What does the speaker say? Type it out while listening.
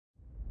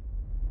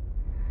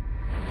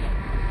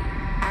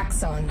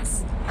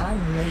Axons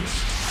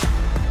Unleashed.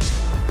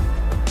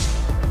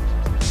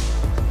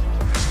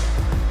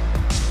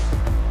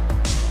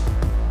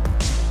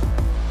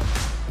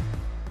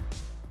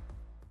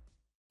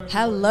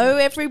 Hello,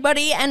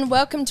 everybody, and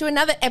welcome to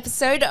another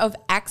episode of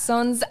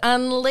Axons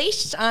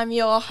Unleashed. I'm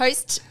your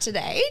host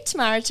today,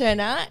 Tamara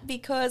Turner,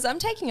 because I'm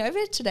taking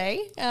over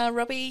today.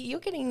 Robbie,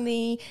 you're getting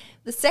the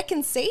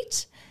second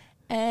seat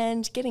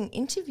and getting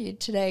interviewed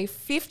today.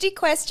 50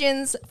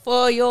 questions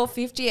for your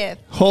 50th.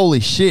 Holy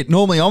shit.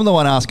 Normally I'm the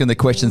one asking the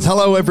questions.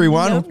 Hello,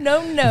 everyone.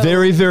 No.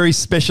 Very, very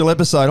special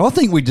episode. I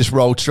think we just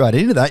rolled straight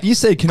into that. You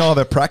said, can I have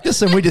a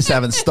practice? And we just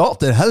haven't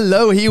stopped it.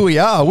 Hello, here we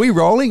are. Are we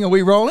rolling? Are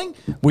we rolling?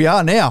 We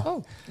are now.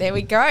 Oh, there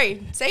we go.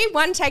 See,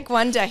 one take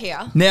wonder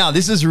here. Now,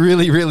 this is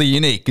really, really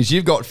unique because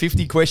you've got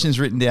 50 questions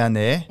written down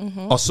there.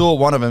 Mm-hmm. I saw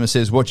one of them that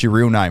says, what's your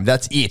real name?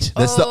 That's it.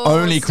 That's the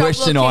only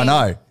question looking. I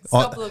know.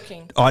 Stop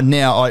looking.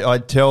 I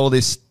tell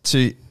this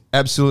to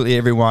absolutely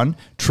everyone.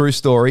 True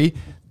story.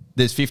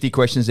 There's 50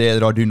 questions there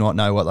that I do not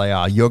know what they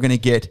are. You're going to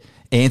get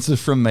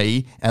answers from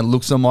me and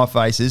looks on my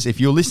faces.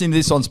 If you're listening to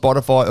this on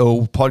Spotify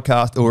or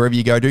podcast or wherever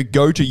you go to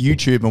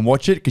YouTube and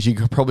watch it because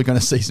you're probably going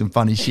to see some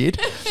funny shit.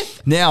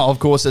 Now, of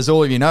course, as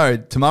all of you know,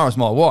 Tamara's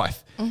my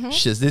wife. Mm-hmm.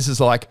 She says this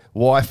is like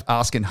wife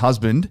asking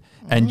husband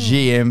and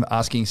GM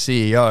asking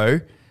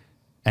CEO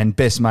and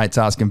best mates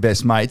asking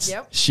best mates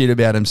shit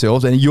about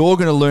themselves. And you're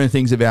going to learn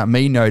things about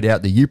me, no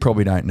doubt, that you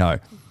probably don't know.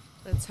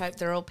 Let's hope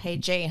they're all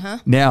PG, huh?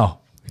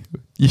 Now,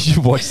 you should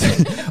watch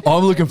that.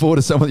 I'm looking forward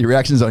to some of the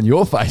reactions on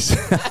your face.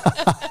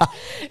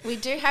 We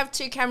do have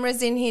two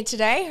cameras in here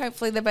today.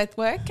 Hopefully they both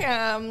work.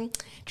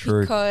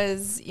 True.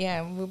 Because,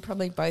 we'll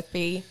probably both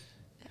be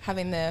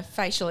having the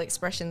facial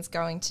expressions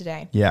going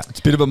today. Yeah,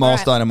 it's a bit of a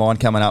milestone of mine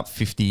coming up,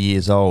 50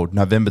 years old,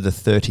 November the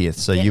 30th.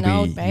 So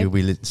you'll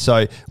be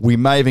so we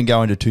may even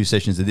go into 2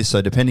 sessions of this.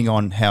 So depending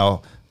on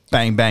how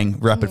bang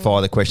rapid fire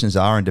the questions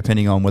are, and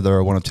depending on whether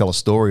I want to tell a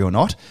story or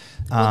not.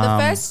 Well,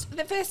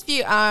 the first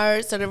few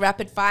are sort of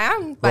rapid fire,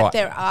 but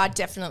there are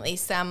definitely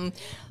some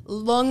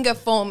longer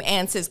form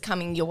answers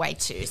coming your way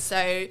too.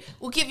 So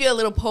we'll give you a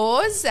little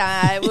pause.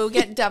 We'll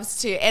get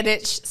Dubs to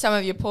edit some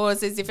of your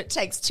pauses if it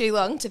takes too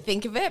long to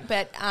think of it.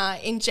 But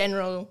in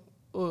general,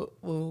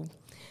 we'll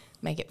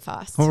make it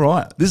fast. All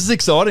right. This is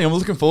exciting. I'm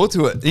looking forward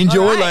to it.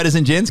 Enjoy, ladies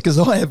and gents, because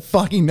I have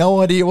fucking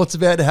no idea what's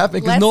about to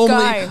happen. Because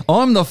normally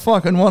I'm the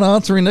fucking one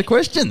answering the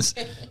questions.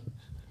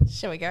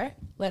 Shall we go?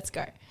 Let's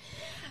go.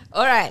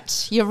 All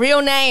right, your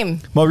real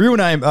name. My real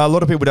name, a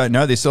lot of people don't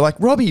know this. They're like,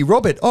 Robbie,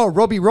 Robert. Oh,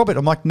 Robbie, Robert.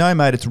 I'm like, no,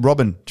 mate, it's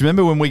Robin. Do you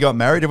remember when we got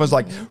married? Everyone's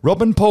like,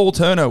 Robin Paul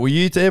Turner, will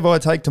you ever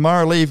take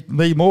tomorrow, leave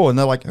me more? And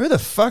they're like, who the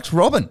fuck's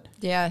Robin?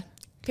 Yeah.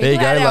 There you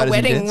People go, at our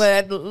ladies and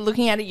wedding gents. were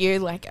looking at you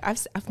like,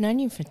 I've known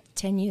you for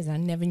 10 years. I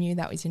never knew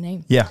that was your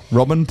name. Yeah,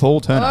 Robin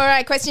Paul Turner. All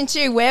right, question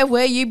 2. Where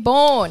were you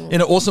born? In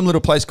an awesome little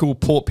place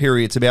called Port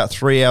Pirie. It's about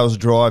 3 hours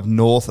drive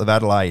north of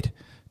Adelaide.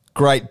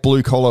 Great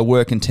blue-collar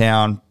working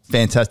town.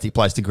 Fantastic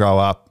place to grow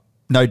up.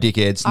 No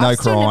dickheads, no crime. I've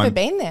still never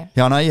been there.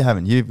 Yeah, I know you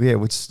haven't.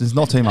 There's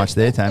not too much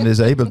there, Tam. There's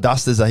a heap of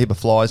dust. There's a heap of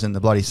flies in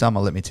the bloody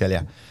summer, let me tell you.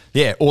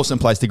 Yeah, awesome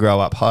place to grow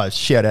up.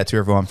 Shout out to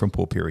everyone from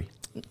Port Pirie.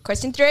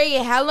 Question 3.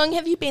 How long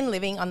have you been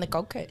living on the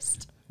Gold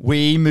Coast?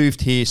 We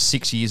moved here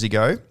 6 years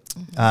ago.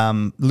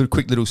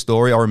 Quick little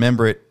story. I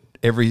remember it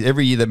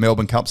every year that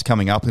Melbourne Cup's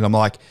coming up, and I'm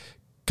like,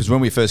 because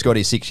when we first got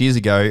here 6 years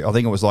ago, I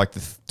think it was like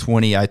the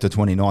 28th or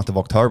 29th of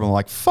October. I'm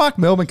like, fuck,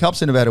 Melbourne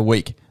Cup's in about a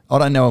week. I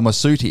don't know where my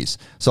suit is.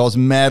 So I was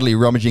madly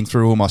rummaging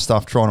through all my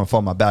stuff trying to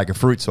find my bag of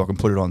fruit so I can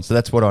put it on. So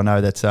that's what I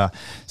know. That's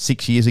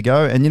 6 years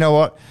ago. And you know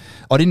what?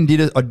 I didn't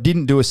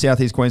do a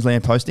Southeast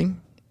Queensland posting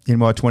in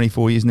my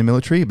 24 years in the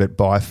military, but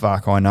by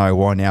fuck, I know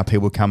why now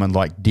people come and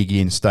like dig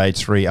in stage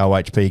 3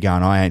 OHP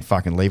going, I ain't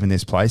fucking leaving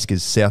this place,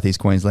 because Southeast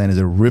Queensland is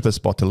a ripper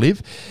spot to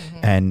live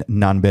and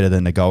none better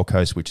than the Gold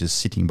Coast, which is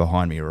sitting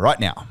behind me right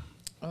now.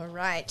 All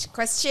right.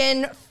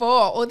 Question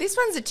 4. Oh, this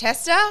one's a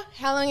tester.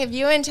 How long have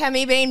you and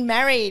Tammy been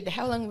married?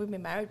 How long have we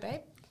been married,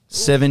 babe?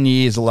 7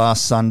 years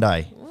last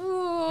Sunday.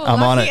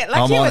 I'm on it.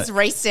 Lucky it was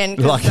recent,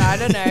 because I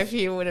don't know if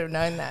you would have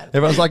known that.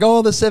 Everyone's like,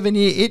 oh, the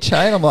 7-year itch,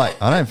 hey? And I'm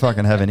like, I don't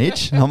fucking have an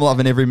itch. I'm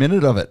loving every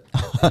minute of it.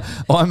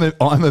 I'm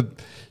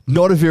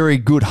not a very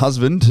good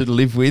husband to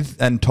live with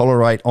and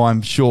tolerate,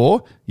 I'm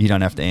sure. You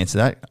don't have to answer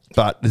that,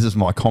 but this is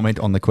my comment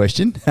on the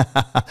question.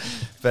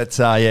 But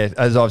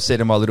as I've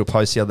said in my little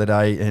post the other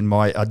day in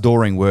my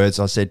adoring words,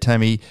 I said,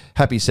 Tammy,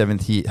 happy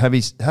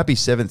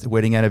 7th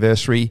wedding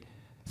anniversary.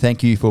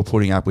 Thank you for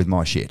putting up with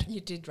my shit. You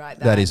did write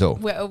that. That is all.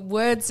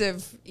 Words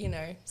of,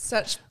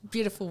 such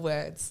beautiful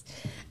words.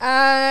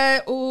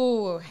 I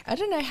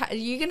don't know. Are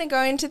you going to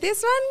go into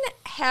this one?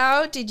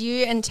 How did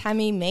you and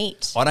Tammy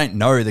meet? I don't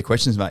know the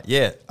questions, mate.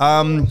 Yeah.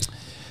 One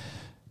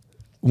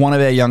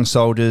of our young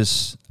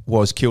soldiers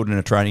was killed in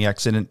a training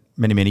accident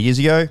many, many years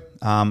ago.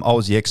 I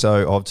was the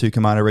XO of 2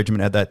 Commando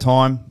Regiment at that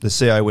time. The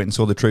CO went and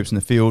saw the troops in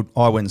the field.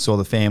 I went and saw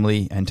the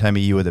family. And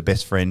Tammy, you were the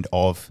best friend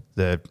of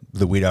the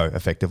widow,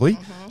 effectively.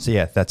 Mm-hmm. So,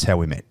 yeah, that's how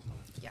we met.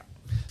 Yep.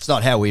 It's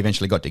not how we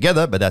eventually got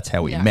together, but that's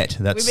how we met.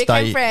 That's we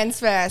became friends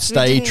first.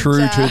 Stay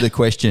true to the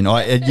question.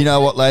 You know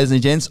what, ladies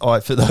and gents?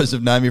 For those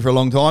who've known me for a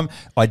long time,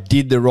 I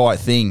did the right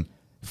thing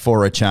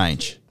for a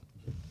change.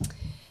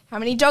 How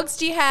many dogs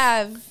do you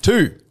have?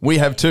 2. We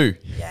have 2.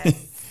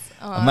 Yes.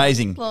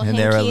 Amazing. Little and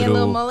they're a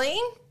little Molly.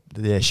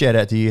 Yeah, shout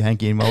out to you,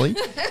 Hanky and Molly.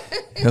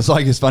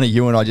 It's funny,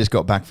 you and I just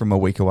got back from a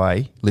week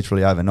away,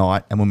 literally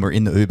overnight, and when we're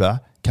in the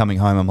Uber coming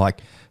home, I'm like,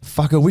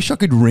 fuck, I wish I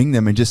could ring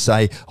them and just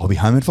say, I'll be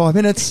home in 5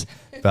 minutes.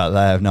 But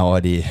they have no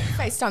idea.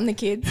 FaceTime the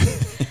kids.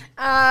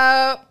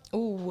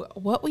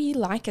 What were you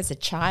like as a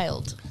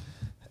child?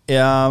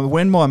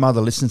 When my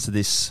mother listens to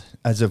this,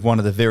 as of one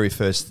of the very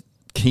first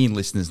keen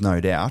listeners, no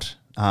doubt,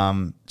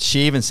 she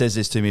even says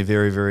this to me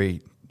very,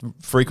 very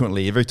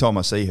frequently every time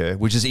I see her,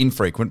 which is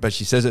infrequent, but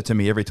she says it to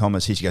me every time I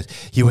see her. She goes,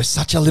 you were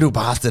such a little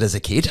bastard as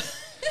a kid,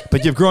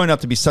 but you've grown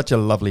up to be such a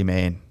lovely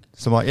man.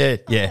 So I'm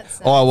like, yeah.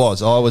 I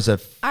was a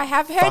I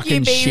have heard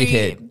you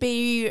shithead.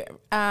 be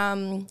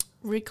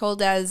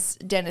recalled as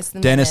Dennis the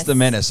Menace. Dennis the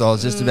Menace. I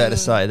was just about to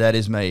say, that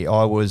is me.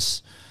 I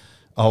was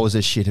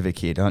a shit of a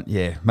kid.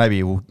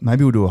 Maybe we'll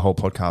do a whole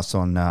podcast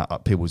on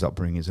people's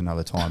upbringings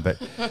another time.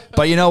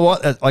 But you know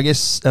what? I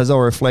guess as I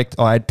reflect,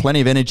 I had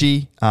plenty of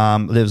energy.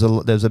 There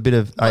was a bit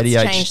of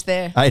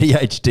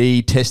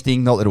ADHD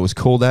testing. Not that it was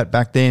called that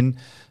back then.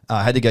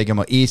 I had to go get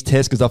my ears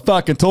tested because I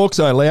fucking talk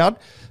so loud.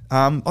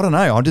 I don't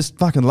know. I just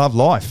fucking love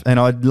life, and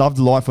I loved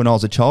life when I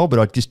was a child, but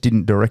I just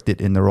didn't direct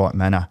it in the right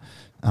manner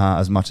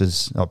as much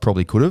as I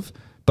probably could have.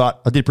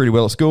 But I did pretty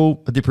well at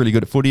school. I did pretty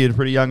good at footy at a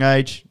pretty young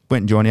age.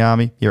 Went and joined the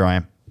army. Here I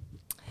am.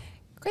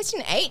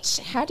 Question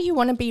 8. How do you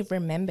want to be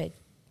remembered?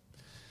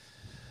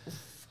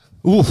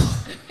 Ooh.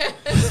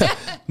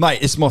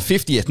 Mate, it's my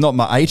 50th, not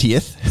my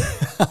 80th.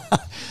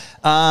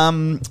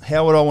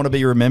 How would I want to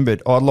be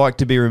remembered? I'd like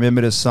to be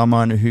remembered as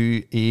someone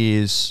who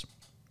is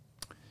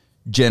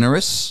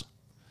generous,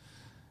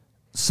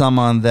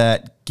 someone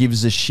that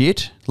gives a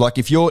shit. Like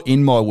if you're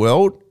in my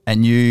world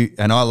and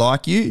I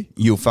like you,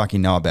 you'll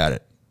fucking know about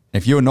it.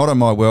 If you're not in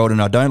my world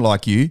and I don't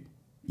like you,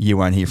 you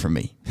won't hear from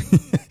me.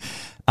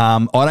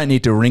 I don't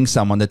need to ring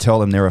someone to tell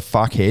them they're a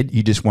fuckhead.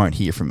 You just won't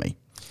hear from me.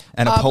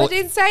 But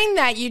in saying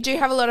that, you do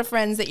have a lot of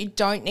friends that you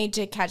don't need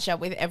to catch up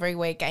with every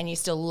week, and you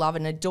still love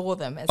and adore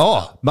them as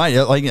well. Mate,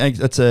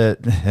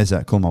 as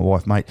I call my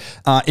wife, mate.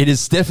 It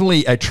is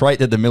definitely a trait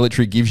that the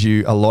military gives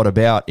you a lot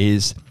about.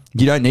 Is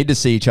you don't need to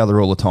see each other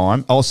all the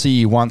time. I'll see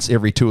you once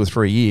every 2 or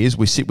 3 years.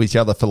 We sit with each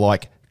other for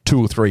like 2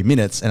 or 3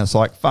 minutes, and it's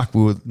like, fuck,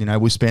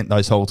 we spent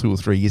those whole 2 or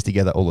 3 years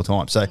together all the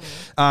time. So,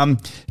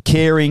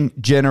 caring,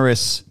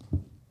 generous.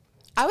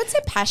 I would say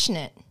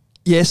passionate.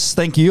 Yes,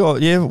 thank you. I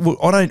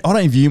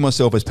don't view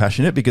myself as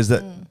passionate because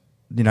here's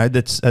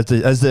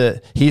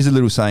a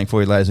little saying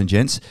for you, ladies and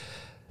gents.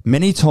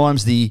 Many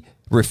times the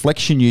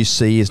reflection you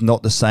see is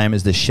not the same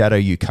as the shadow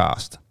you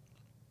cast.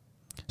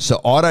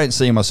 So I don't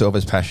see myself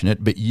as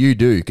passionate, but you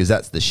do, because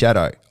that's the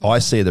shadow. I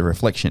see the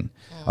reflection.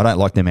 I don't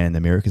like the man in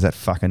the mirror because that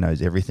fucker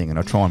knows everything, and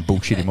I try and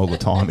bullshit him all the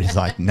time. And he's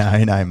like,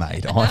 no,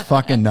 mate, I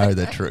fucking know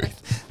the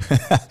truth.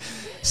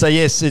 So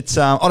yes, it's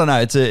I don't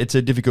know. It's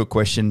a difficult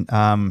question.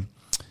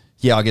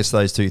 Yeah, I guess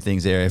those 2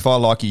 things there. If I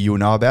like you, you'll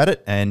know about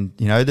it. And,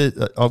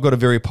 I've got a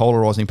very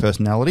polarising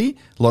personality.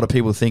 A lot of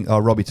people think, oh,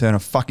 Robbie Turner,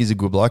 fuck, he's a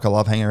good bloke. I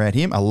love hanging around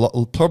him.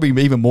 Probably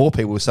even more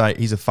people will say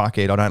he's a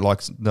fuckhead. I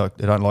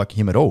don't like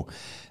him at all.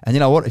 And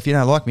you know what? If you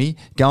don't like me,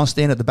 go and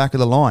stand at the back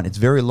of the line. It's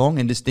very long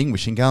and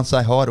distinguished. And go and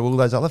say hi to all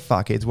those other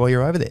fuckheads while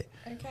you're over there.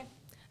 Okay.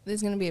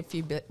 There's going to be a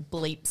few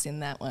bleeps in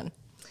that one.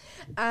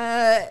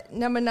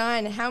 Number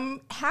 9, how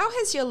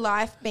has your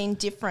life been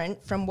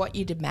different from what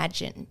you'd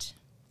imagined?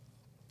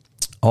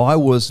 I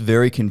was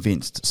very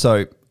convinced.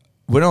 So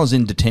when I was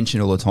in detention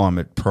all the time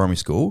at primary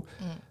school,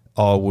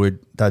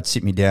 they'd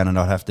sit me down and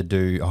I'd have to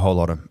do a whole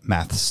lot of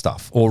math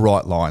stuff or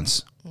write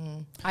lines.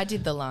 I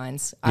did the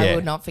lines. Yeah. I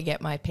would not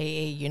forget my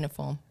PE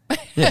uniform.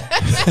 Yeah.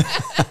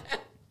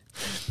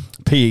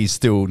 PE is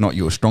still not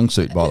your strong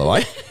suit, by the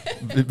way.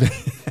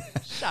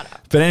 Shut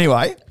up. But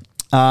anyway,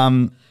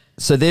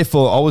 so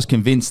therefore I was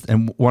convinced,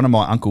 and one of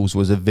my uncles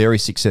was a very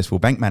successful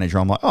bank manager.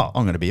 I'm like, I'm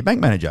going to be a bank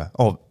manager.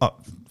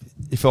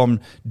 If I'm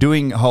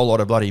doing a whole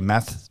lot of bloody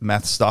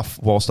math stuff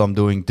whilst I'm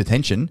doing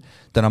detention,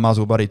 then I might as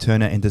well bloody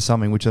turn it into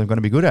something which I'm going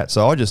to be good at.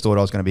 So I just thought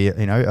I was going to be,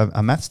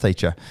 a maths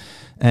teacher.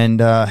 And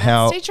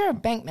maths teacher or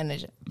bank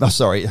manager? Oh,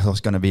 sorry, I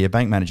was going to be a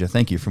bank manager.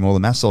 Thank you, from all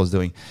the maths I was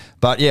doing.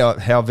 But yeah,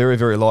 how very,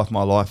 very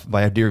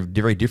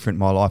very different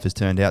my life has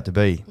turned out to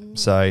be.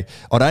 So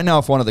I don't know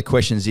if one of the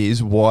questions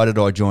is, why did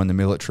I join the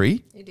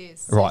military? It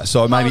is. Right,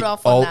 so maybe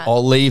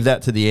I'll leave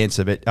that to the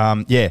answer. But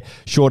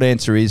short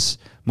answer is,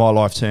 my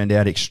life turned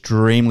out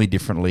extremely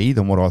differently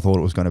than what I thought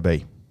it was going to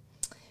be.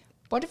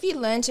 What have you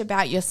learnt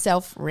about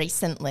yourself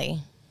recently?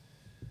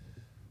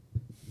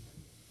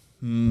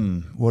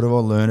 What have I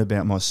learned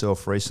about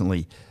myself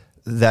recently?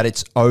 That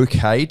it's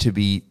okay to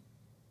be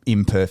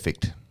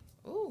imperfect.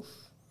 Ooh.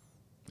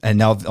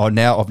 And I've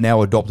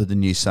now adopted the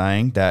new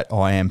saying that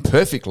I am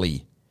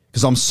perfectly,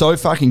 because I'm so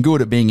fucking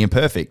good at being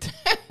imperfect.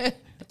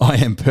 I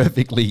am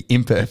perfectly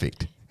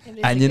imperfect.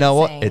 And you know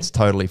what? It's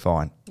totally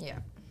fine. Yeah.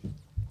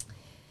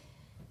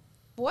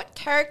 What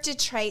character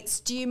traits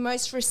do you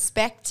most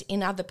respect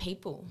in other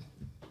people?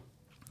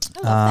 I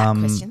love that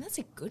question. That's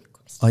a good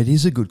question. It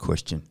is a good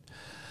question.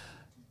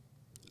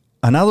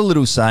 Another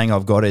little saying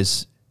I've got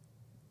is,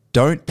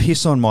 don't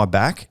piss on my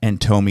back and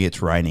tell me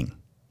it's raining.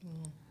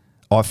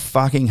 I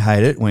fucking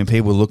hate it when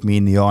people look me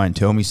in the eye and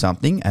tell me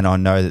something and I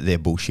know that they're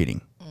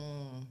bullshitting.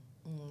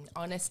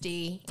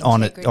 Honesty,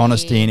 integrity.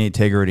 Honesty and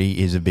integrity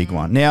is a big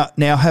one. Now,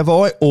 have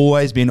I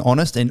always been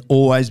honest and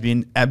always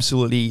been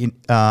absolutely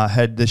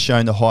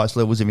shown the highest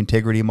levels of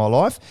integrity in my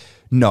life?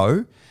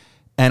 No.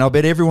 And I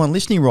bet everyone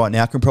listening right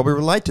now can probably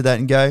relate to that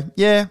and go,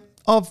 yeah,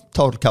 I've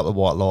told a couple of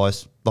white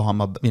lies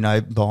behind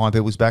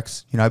people's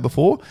backs,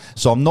 before.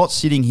 So I'm not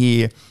sitting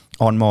here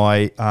on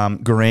my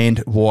grand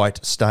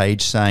white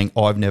stage saying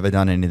I've never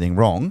done anything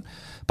wrong,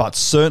 but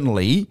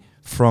certainly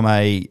from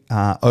a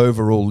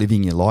overall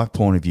living your life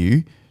point of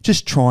view,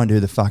 just try and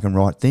do the fucking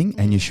right thing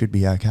and you should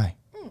be okay.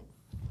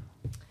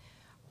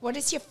 What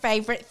is your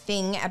favourite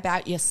thing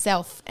about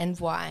yourself and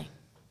why?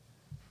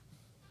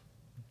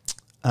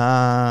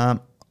 I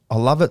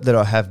love it that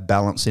I have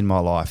balance in my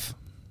life.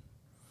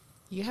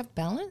 You have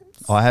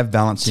balance? I have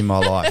balance in my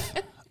life.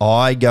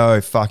 I go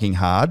fucking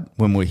hard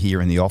when we're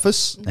here in the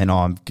office and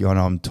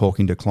I'm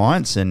talking to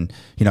clients and,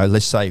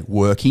 let's say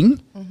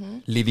working,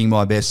 living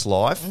my best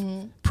life,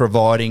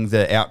 providing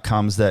the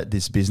outcomes that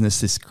this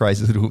business, this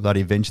crazy little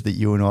bloody venture that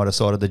you and I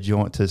decided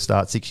to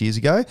start 6 years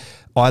ago.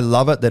 I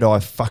love it that I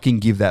fucking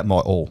give that my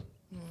all.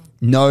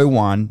 No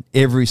one,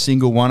 every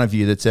single one of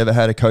you that's ever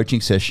had a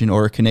coaching session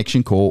or a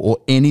connection call or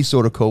any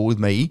sort of call with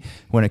me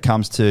when it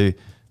comes to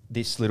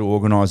this little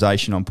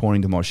organisation I'm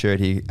pointing to my shirt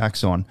here,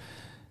 Axon,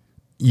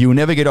 you will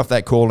never get off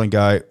that call and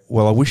go,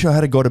 well, I wish I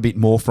had got a bit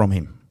more from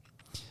him.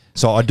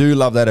 So I do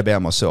love that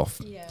about myself.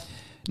 Yeah.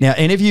 Now,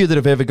 any of you that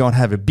have ever gone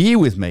have a beer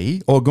with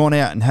me or gone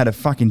out and had a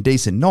fucking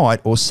decent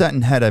night or sat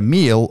and had a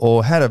meal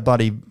or had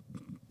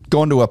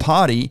gone to a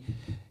party,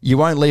 you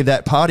won't leave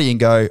that party and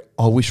go,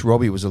 I wish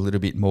Robbie was a little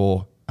bit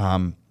more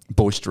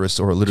boisterous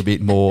or a little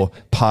bit more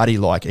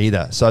party-like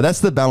either. So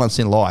that's the balance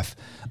in life.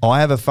 I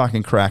have a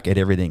fucking crack at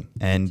everything.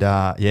 And,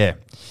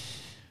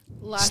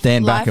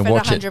 stand back and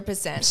watch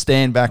 100%. It.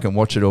 Stand back and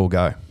watch it all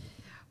go.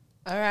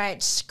 All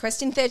right.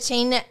 Question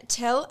 13.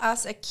 Tell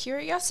us a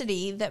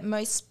curiosity that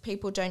most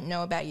people don't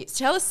know about you.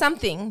 Tell us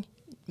something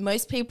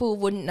most people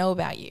wouldn't know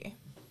about you.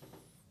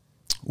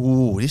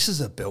 Ooh, this is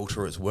a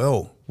belter as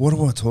well. What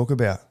do I talk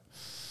about?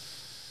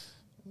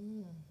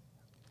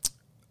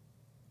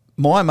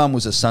 My mum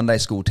was a Sunday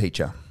school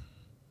teacher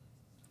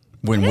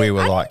when we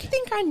were I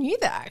think I knew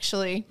that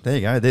actually. There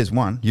you go. There's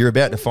one. You're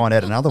about to find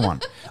out another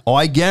one.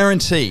 I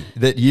guarantee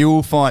that you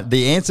will find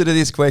the answer to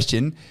this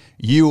question.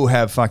 You will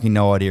have fucking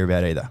no idea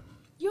about either.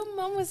 Your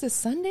mum was a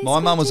Sunday school teacher? My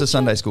mum was a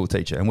Sunday school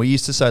teacher, and we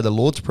used to say the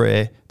Lord's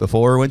Prayer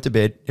before we went to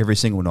bed every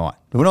single night.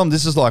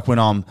 This is like when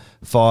I'm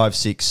 5,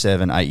 6,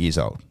 7, 8 years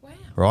old. Wow.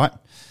 Right?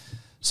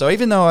 So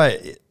even though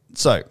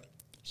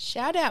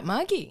shout out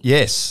Margie.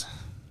 Yes.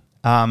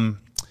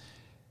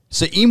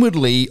 So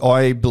inwardly,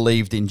 I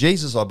believed in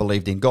Jesus, I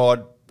believed in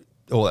God,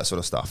 all that sort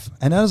of stuff.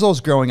 And as I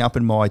was growing up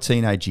in my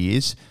teenage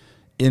years,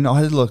 and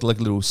I had like a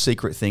little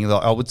secret thing that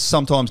I would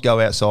sometimes go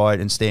outside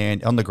and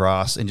stand on the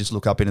grass and just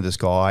look up into the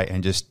sky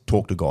and just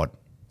talk to God.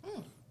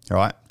 All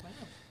right? Wow.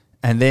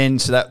 And then,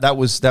 so that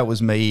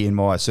was me in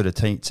my sort of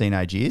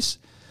teenage years,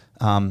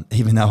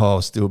 even though I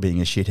was still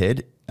being a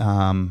shithead.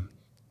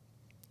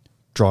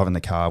 Driving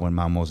the car when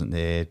mum wasn't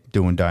there,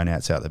 doing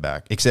donuts out the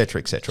back, etc.,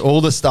 etc.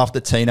 All the stuff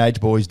that teenage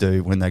boys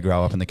do when they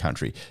grow up in the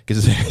country,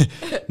 because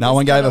no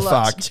one gave a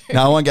fuck.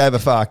 No one gave a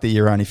fuck that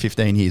you're only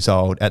 15 years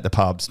old at the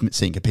pub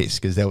sink a piss,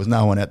 because there was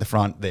no one at the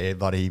front there,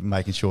 buddy,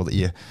 making sure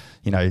that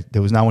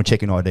there was no one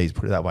checking IDs.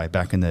 Put it that way,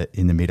 back in the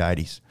mid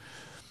 80s.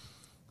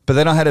 But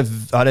then I had a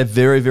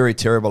very, very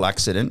terrible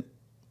accident,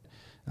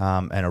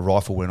 and a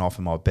rifle went off,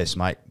 and my best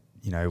mate,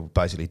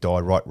 basically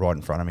died right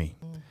in front of me.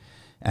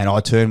 And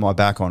I turned my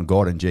back on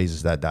God and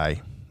Jesus that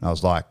day. I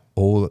was like,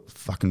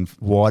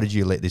 why did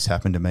you let this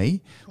happen to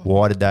me?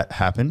 Why did that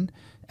happen?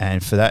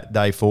 And for that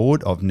day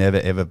forward, I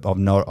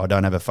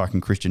don't have a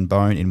fucking Christian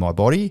bone in my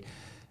body.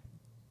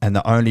 And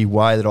the only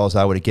way that I was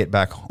able to get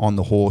back on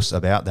the horse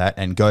about that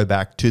and go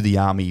back to the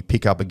army,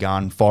 pick up a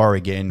gun, fire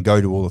again, go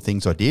do all the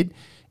things I did,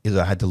 is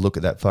I had to look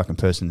at that fucking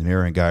person in the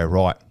mirror and go,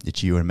 right,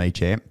 it's you and me,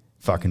 champ.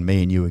 Fucking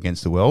me and you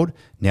against the world.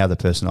 Now the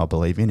person I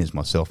believe in is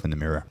myself in the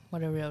mirror.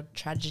 What a real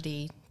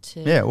tragedy.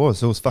 Yeah, it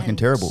was. It was fucking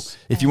terrible.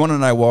 If you want to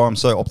know why I'm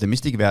so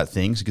optimistic about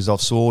things, because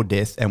I've saw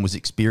death and was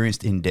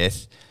experienced in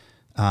death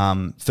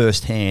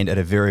firsthand at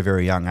a very,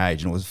 very young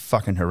age, and it was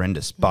fucking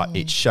horrendous. But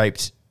it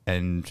shaped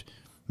and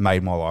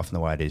made my life in the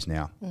way it is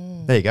now.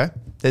 There you go.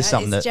 There's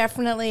something that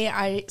definitely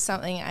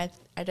something I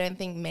don't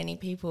think many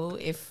people,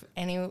 if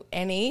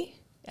any,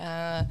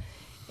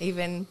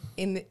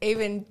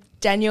 even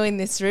Daniel in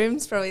this room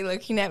is probably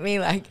looking at me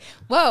like,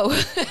 whoa.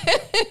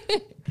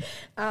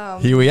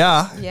 Here we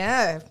are.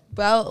 Yeah.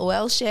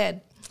 Well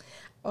shared.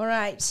 All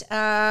right.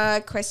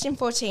 Question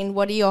 14.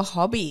 What are your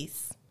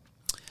hobbies?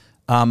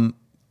 I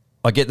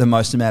get the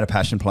most amount of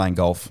passion playing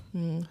golf.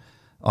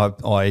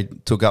 I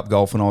took up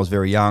golf when I was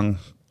very young.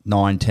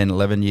 9, 10,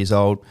 11 years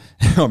old.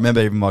 I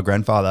remember even my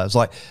grandfather was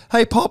like,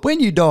 hey, Pop, when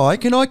you die,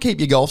 can I keep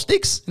your golf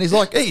sticks? And he's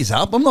like, ease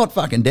up, I'm not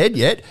fucking dead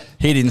yet.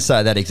 He didn't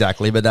say that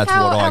exactly, but that's what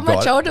I got. How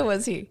much older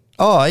was he?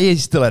 Oh, he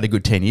still had a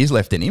good 10 years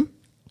left in him.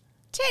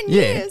 10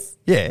 years?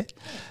 Yeah.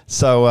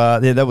 So,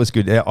 that was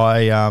good.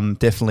 I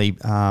definitely,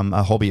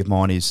 a hobby of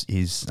mine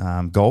is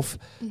golf.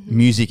 Mm-hmm.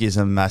 Music is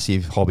a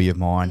massive hobby of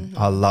mine. Mm-hmm.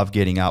 I love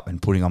getting up and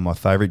putting on my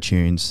favourite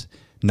tunes.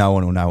 No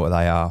one will know what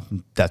they are.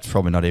 That's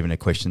probably not even a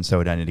question, so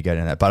we don't need to go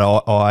down that. But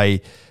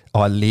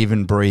I live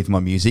and breathe my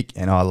music,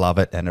 and I love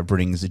it, and it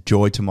brings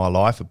joy to my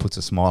life. It puts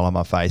a smile on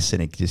my face,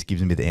 and it just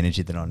gives me the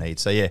energy that I need.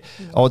 So, yeah,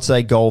 I would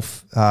say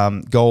golf,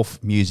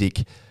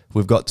 music.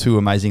 We've got 2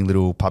 amazing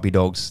little puppy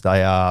dogs.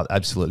 They are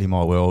absolutely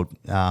my world.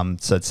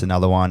 So it's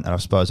another one, and I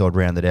suppose I'd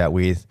round it out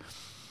with,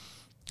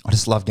 I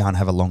just love going and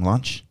have a long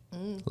lunch.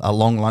 A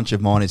long lunch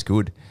of mine is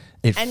good.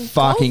 It and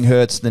fucking golf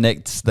hurts the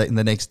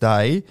next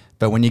day,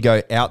 but when you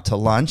go out to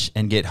lunch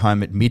and get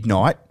home at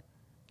midnight,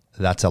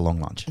 that's a long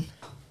lunch.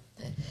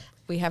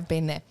 We have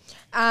been there.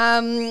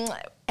 And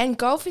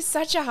golf is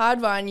such a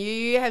hard one.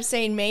 You have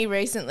seen me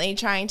recently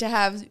trying to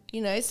have,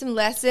 some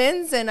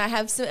lessons, and I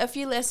have a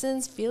few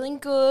lessons, feeling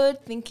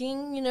good,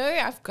 thinking,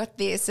 I've got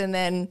this, and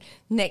then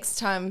next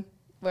time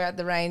we're at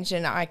the range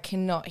and I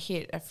cannot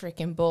hit a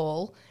freaking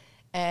ball,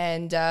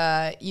 and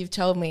you've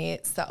told me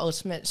it's the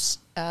ultimate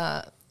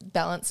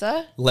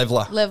leveler,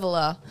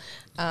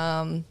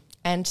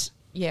 and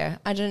yeah,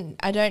 I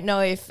don't know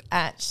if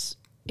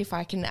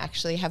I can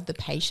actually have the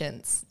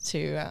patience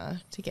to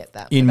get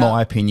that. In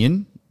my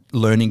opinion,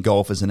 learning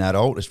golf as an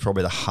adult is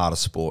probably the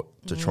hardest sport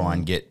to try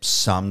and get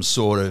some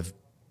sort of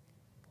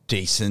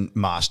decent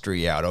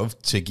mastery out of,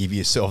 to give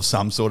yourself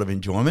some sort of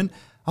enjoyment.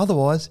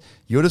 Otherwise,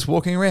 you're just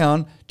walking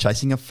around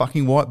chasing a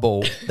fucking white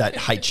ball that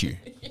hates you.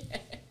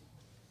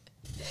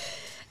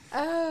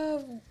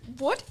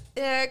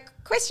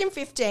 Question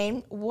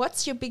 15,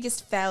 what's your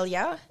biggest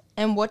failure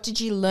and what did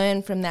you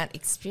learn from that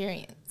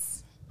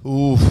experience?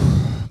 Ooh,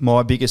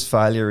 my biggest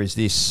failure is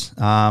this.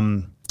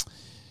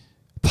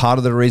 Part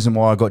of the reason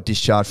why I got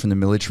discharged from the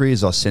military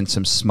is I sent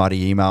some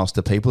smutty emails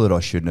to people that I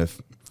shouldn't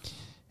have.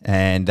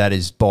 And that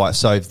is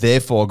so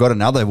therefore I got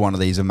another one of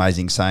these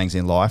amazing sayings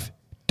in life.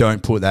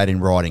 Don't put that in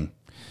writing.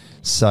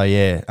 So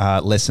yeah,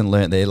 lesson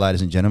learnt there,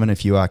 ladies and gentlemen,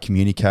 if you are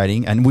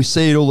communicating, and we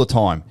see it all the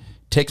time.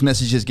 Text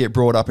messages get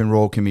brought up in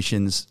royal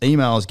commissions.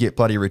 Emails get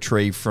bloody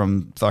retrieved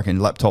from fucking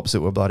laptops that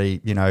were bloody,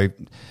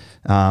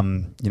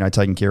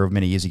 taken care of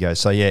many years ago.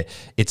 So yeah,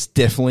 it's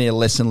definitely a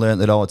lesson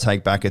learned that I will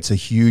take back. It's a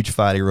huge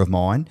failure of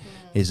mine,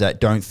 is that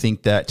don't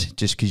think that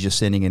just because you're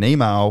sending an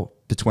email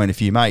between a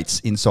few mates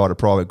inside a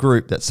private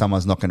group that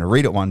someone's not going to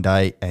read it one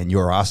day and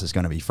your ass is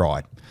going to be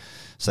fried.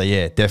 So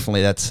yeah,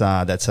 definitely that's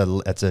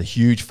a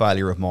huge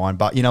failure of mine.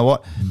 But you know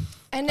what?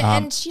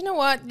 And you know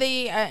what?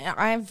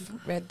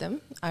 I've read them.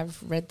 I've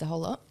read the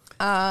whole lot.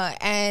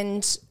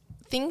 And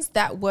things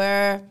that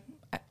were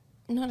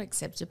not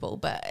acceptable,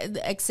 but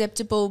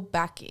acceptable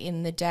back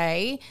in the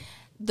day,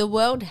 the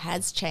world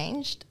has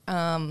changed.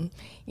 Gone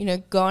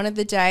are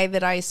the day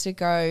that I used to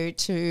go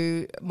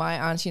to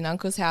my auntie and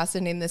uncle's house,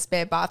 and in the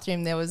spare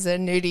bathroom there was a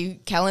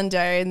nudie calendar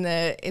in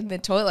the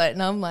toilet,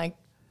 and I'm like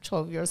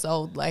 12 years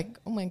old, like,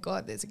 oh my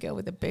God, there's a girl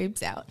with her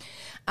boobs out.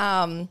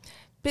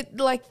 But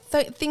like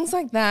things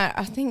like that,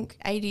 I think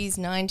 80s,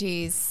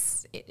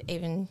 90s,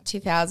 even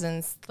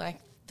 2000s, like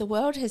the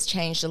world has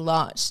changed a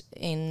lot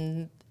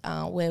in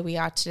where we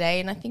are today,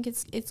 and I think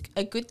it's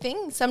a good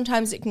thing.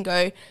 Sometimes it can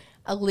go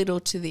a little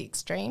to the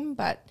extreme,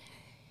 but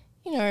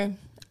I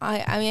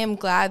am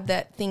glad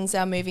that things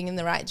are moving in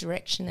the right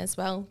direction as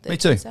well. That Me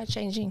too. Things are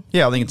changing.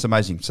 Yeah, I think it's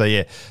amazing. So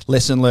yeah,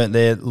 lesson learnt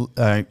there.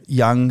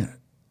 Young,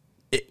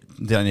 they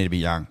don't need to be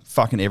young.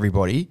 Fucking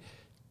everybody.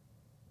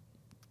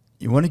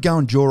 You want to go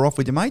and jaw off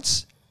with your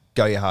mates?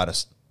 Go your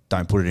hardest.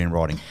 Don't put it in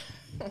writing.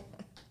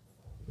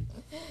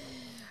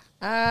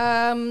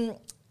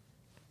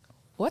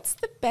 What's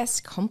the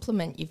best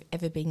compliment you've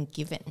ever been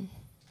given?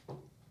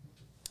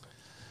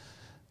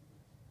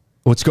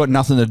 Well, it's got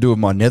nothing to do with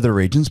my nether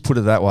regions, put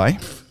it that way.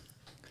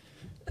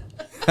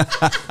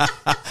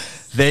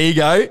 There you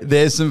go.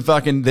 There's some.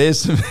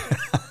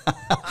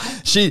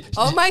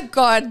 Oh my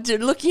God,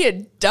 looking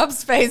at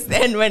Dub's face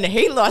then when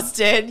he lost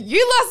it.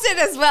 You lost it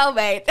as well,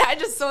 mate. I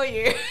just saw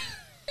you.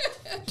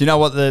 Do you know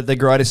what the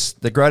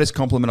greatest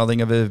compliment I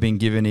think I've ever been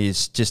given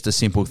is just a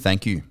simple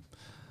thank you.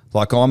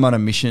 Like, I'm on a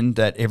mission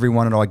that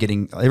everyone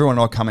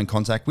I come in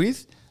contact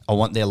with, I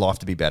want their life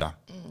to be better.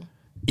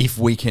 If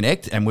we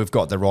connect and we've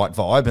got the right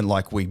vibe and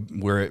like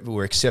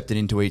we're accepted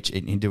into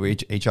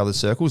each other's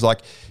circles.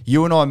 Like,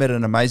 you and I met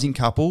an amazing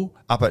couple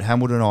up at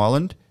Hamilton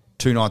Island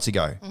 2 nights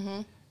ago.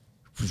 Mm-hmm.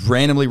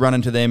 Randomly run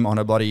into them on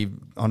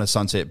a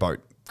sunset boat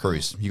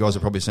cruise. You guys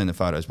have probably seen the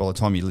photos. By the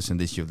time you listen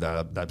to this, you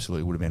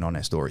absolutely would have been on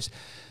our stories.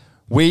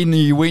 We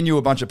knew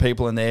a bunch of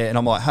people in there, and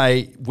I'm like,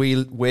 hey,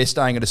 we're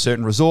staying at a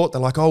certain resort.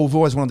 They're like, oh, we've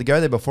always wanted to go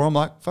there before. I'm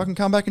like, fucking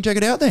come back and check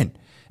it out then.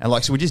 And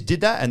like, so we just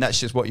did that, and that's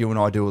just what you and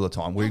I do all the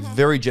time. We're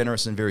very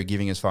generous and very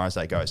giving as far as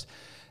that goes.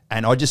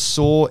 And I just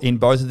saw in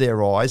both of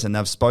their eyes, and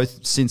they've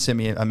both since sent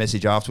me a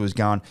message afterwards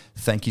going,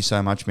 thank you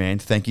so much, man.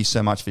 Thank you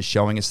so much for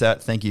showing us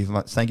that. Thank you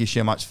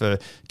so much for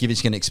giving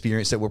us an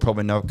experience that we're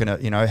probably not going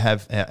to,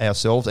 have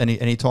ourselves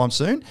anytime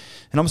soon.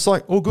 And I'm just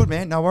like, all good,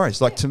 man. No worries.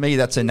 Like, to me,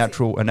 that's a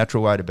natural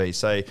way to be.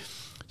 So,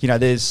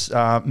 there's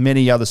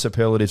many other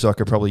superlatives I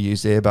could probably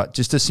use there, but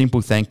just a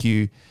simple thank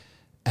you.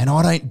 And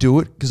I don't do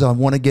it because I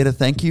want to get a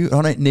thank you.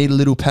 I don't need a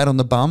little pat on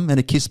the bum and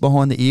a kiss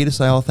behind the ear to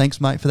say, oh, thanks,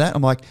 mate, for that.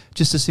 I'm like,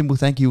 just a simple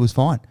thank you was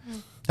fine.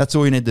 That's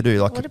all you need to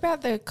do. Like, what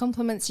about the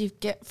compliments you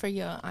get for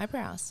your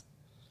eyebrows?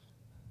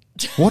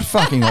 What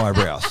fucking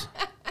eyebrows?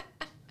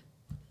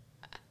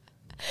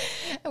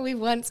 We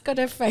once got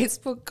a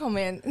Facebook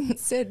comment and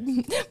said,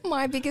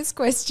 my biggest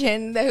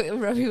question,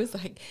 Robbie was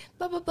like,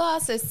 blah, blah, blah.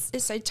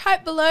 So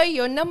type below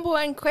your number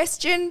one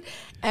question.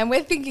 And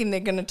we're thinking they're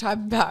going to type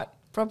about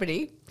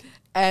property.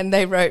 And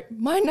they wrote,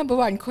 my number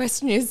one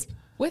question is,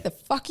 where the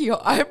fuck are your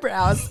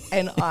eyebrows?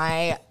 And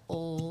I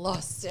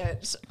lost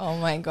it. Oh,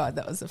 my God,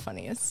 that was the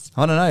funniest.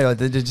 I don't know.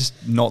 They're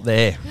just not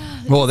there.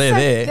 Well, they're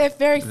there. They're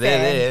very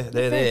fair.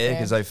 They're there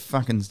because they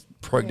fucking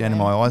poke down in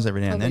my eyes every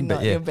now and then.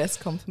 Not your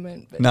best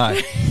compliment. But No.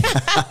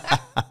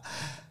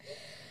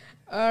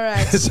 All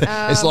right.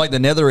 It's like the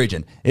nether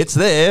region. It's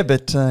there,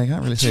 but I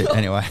can't really see it.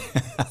 Anyway.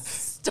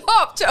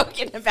 Stop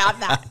talking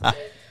about that.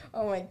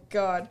 Oh, my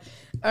God.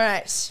 All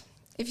right.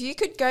 If you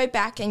could go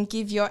back and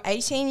give your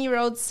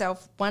 18-year-old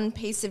self one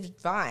piece of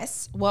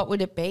advice, what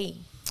would it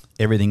be?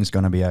 Everything's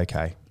going to be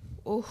okay.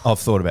 Oof. I've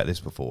thought about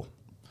this before.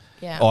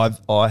 Yeah.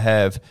 I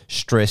have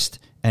stressed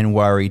and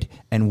worried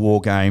and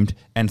wargamed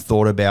and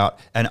thought about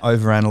and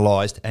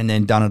overanalyzed and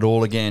then done it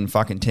all again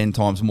fucking 10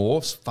 times more,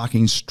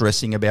 fucking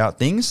stressing about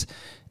things.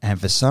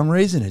 And for some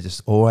reason, it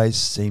just always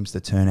seems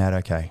to turn out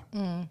okay.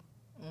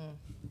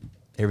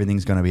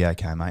 Everything's going to be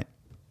okay, mate.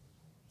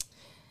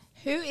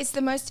 Who is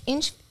the most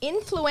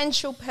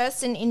influential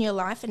person in your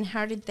life and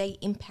how did they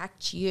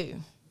impact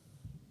you?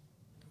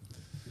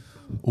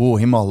 Oh,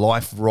 in my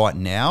life right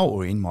now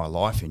or in my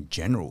life in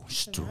general?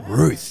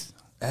 Struth.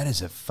 That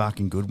is a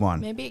fucking good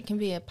one. Maybe it can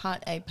be a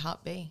part A,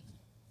 part B.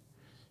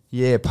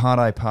 Yeah, part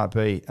A, part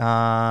B.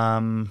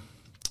 The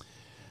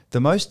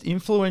most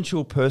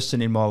influential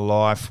person in my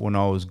life when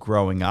I was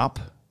growing up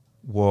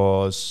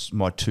was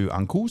my two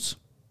uncles.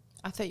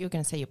 I thought you were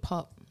going to say your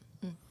pop.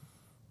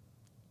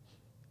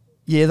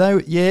 Yeah,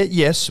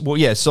 yes. Well,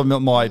 yeah, so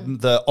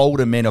the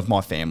older men of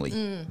my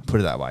family, put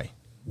it that way.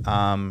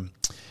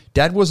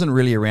 Dad wasn't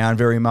really around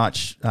very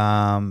much.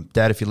 Dad,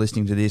 if you're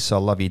listening to this, I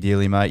love you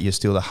dearly, mate. You're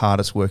still the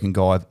hardest working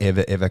guy I've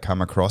ever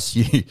come across.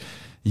 You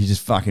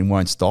just fucking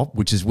won't stop,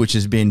 which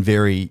has been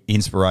very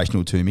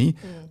inspirational to me.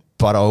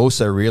 But I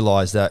also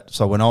realised that,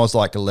 so when I was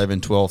like 11,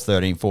 12,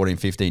 13, 14,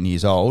 15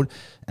 years old,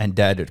 and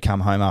Dad had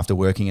come home after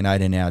working an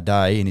 18-hour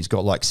day and he's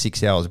got like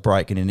 6 hours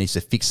break and he needs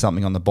to fix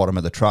something on the bottom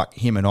of the truck,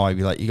 him and I would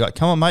be like, you go,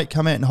 come on, mate,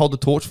 come out and hold the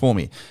torch for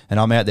me. And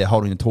I'm out there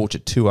holding the torch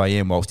at 2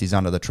 a.m. whilst he's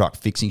under the truck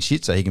fixing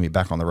shit so he can be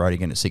back on the road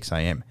again at 6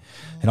 a.m.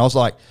 And I was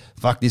like,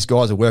 fuck, this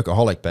guy's a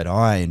workaholic, but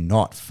I am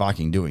not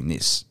fucking doing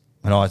this.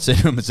 And I said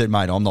to him,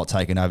 mate, I'm not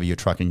taking over your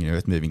truck and your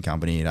earth moving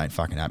company. It ain't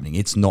fucking happening.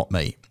 It's not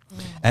me.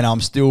 And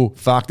I'm still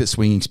fucked at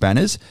swinging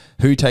spanners.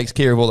 Who takes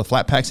care of all the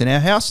flat packs in our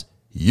house?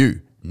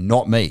 You,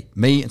 not me.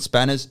 Me and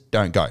spanners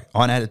don't go.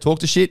 I know how to talk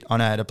to shit. I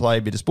know how to play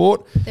a bit of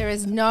sport. There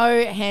is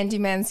no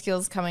handyman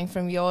skills coming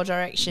from your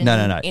direction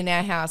in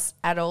our house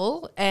at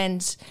all.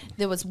 And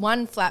there was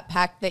one flat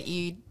pack that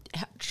you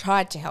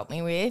tried to help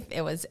me with.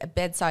 It was a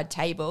bedside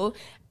table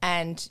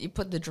and you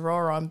put the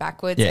drawer on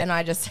backwards and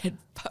I just said,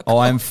 fuck off.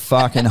 I'm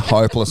fucking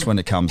hopeless when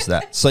it comes to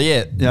that. So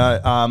yeah,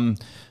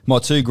 my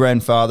two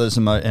grandfathers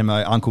and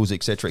my uncles,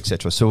 etc.,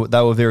 etc. So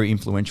they were very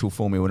influential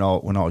for me when I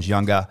was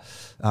younger.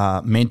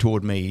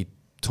 Mentored me,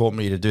 taught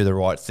me to do the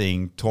right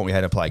thing, taught me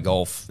how to play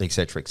golf,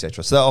 etc.,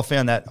 etc. So I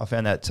found that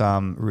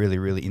really,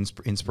 really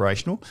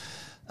inspirational.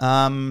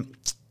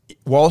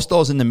 Whilst I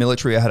was in the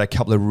military, I had a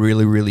couple of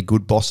really, really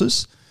good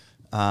bosses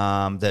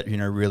that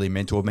really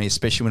mentored me,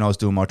 especially when I was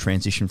doing my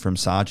transition from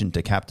sergeant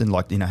to captain.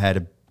 Like how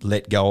to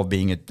let go of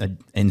being an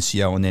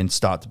NCO and then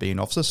start to be an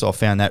officer. So I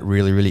found that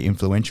really, really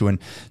influential, and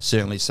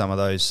certainly some of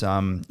those,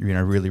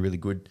 really, really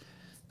good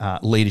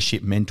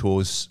leadership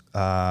mentors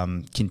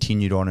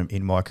continued on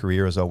in my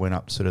career as I went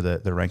up sort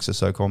of the ranks of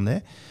SOCOM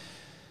there.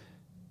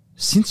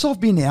 Since I've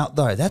been out,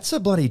 though, that's a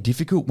bloody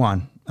difficult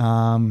one.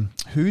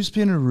 Who's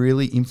been a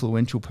really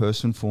influential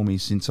person for me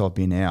since I've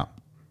been out?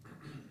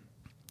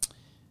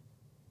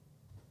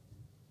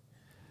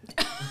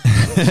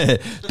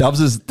 Dubs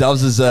is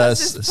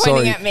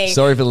sorry at me.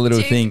 Sorry for the little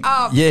thing.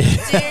 Off. Yeah.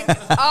 Dig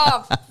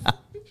off.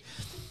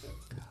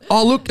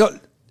 Oh, look,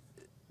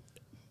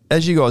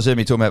 as you guys heard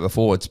me talking about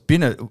before, it's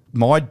been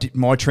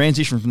my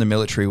transition from the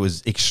military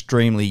was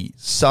extremely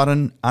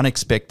sudden,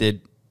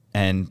 unexpected,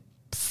 and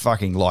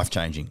fucking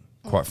life-changing,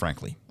 quite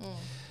frankly.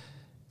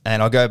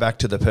 And I go back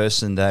to the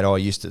person that I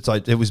used to. So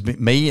it was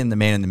me and the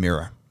man in the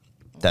mirror.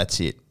 That's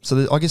it.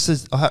 So I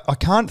guess I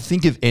can't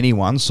think of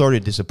anyone. Sorry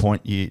to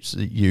disappoint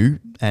you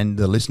and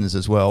the listeners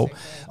as well. Okay.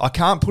 I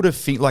can't put a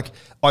thing like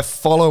I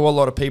follow a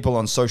lot of people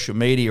on social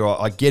media.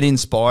 Or I get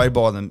inspired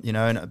by them.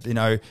 And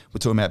we're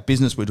talking about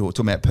business. We're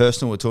talking about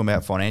personal. We're talking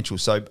about financial.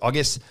 So I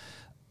guess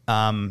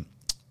some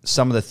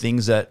of the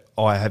things that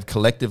I have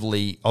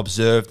collectively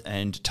observed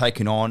and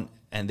taken on,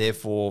 and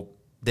therefore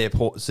they're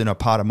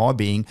part of my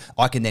being,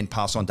 I can then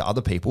pass on to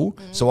other people.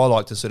 So I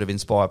like to sort of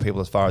inspire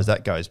people as far as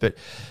that goes. But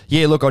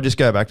yeah, look, I'll just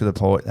go back to the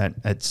point that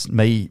it's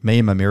me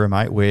and my mirror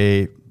mate,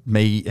 where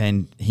me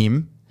and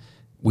him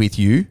with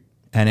you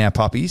and our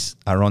puppies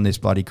are on this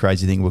bloody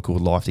crazy thing we call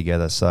life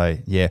together. So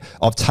yeah,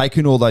 I've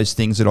taken all those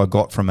things that I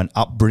got from an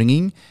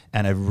upbringing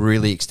and a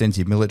really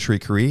extensive military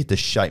career to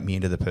shape me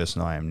into the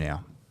person I am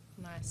now.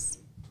 Nice.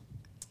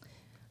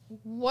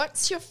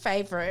 What's your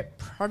favorite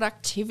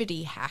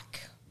productivity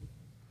hack?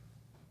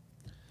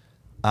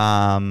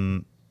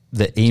 The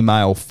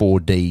email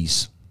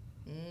 4Ds.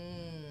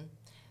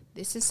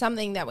 This is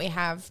something that we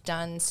have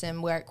done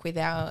some work with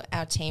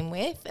our team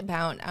with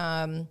about,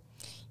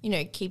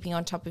 keeping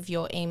on top of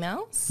your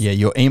emails. Yeah,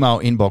 your email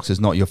inbox is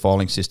not your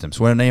filing system.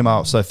 So when an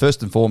email, so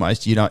first and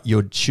foremost, you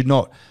should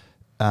not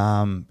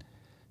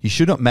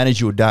manage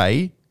your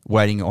day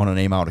waiting on an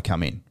email to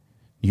come in.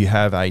 You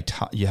have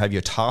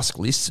your task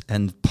lists,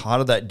 and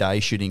part of that day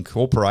should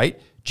incorporate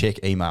check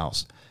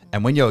emails.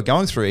 And when you're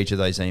going through each of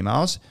those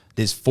emails,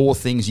 there's 4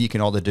 things you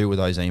can either do with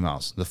those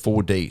emails, the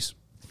 4 Ds.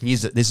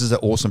 This is an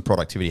awesome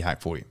productivity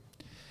hack for you.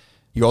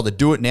 You either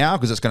do it now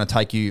because it's going to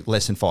take you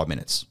less than 5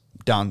 minutes.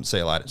 Done, see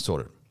you later,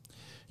 sorted.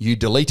 You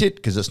delete it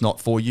because it's not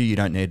for you, you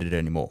don't need it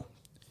anymore.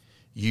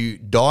 You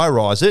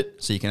diarise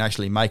it so you can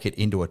actually make it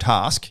into a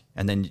task,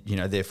 and then,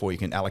 therefore you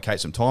can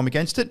allocate some time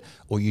against it,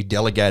 or you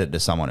delegate it to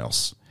someone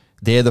else.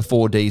 They're the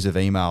 4 Ds of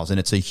emails, and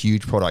it's a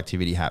huge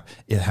productivity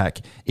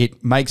hack.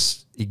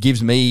 It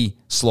gives me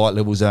slight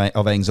levels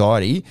of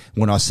anxiety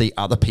when I see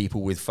other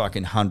people with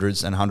fucking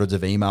hundreds and hundreds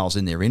of emails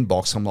in their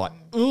inbox. I'm like,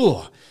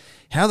 ugh,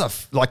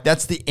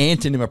 that's the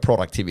antonym of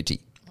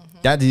productivity. Mm-hmm.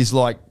 That is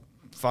like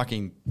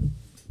fucking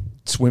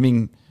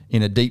swimming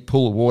in a deep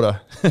pool of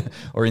water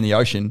or in the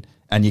ocean,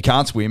 and you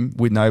can't swim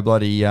with no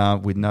bloody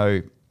with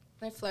no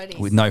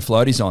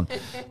floaties on.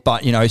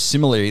 But,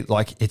 similarly,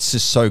 it's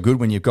just so good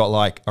when you've got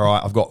all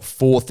right, I've got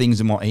 4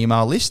 things in my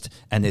email list,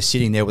 and they're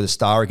sitting there with a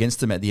star against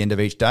them at the end of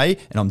each day,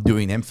 and I'm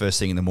doing them first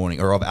thing in the morning,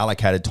 or I've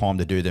allocated time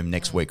to do them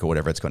next week or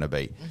whatever it's going to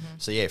be. Mm-hmm.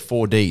 So yeah,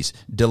 4 Ds.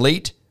 Do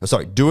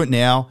it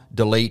now,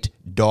 delete,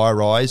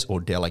 diarise, or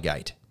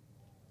delegate.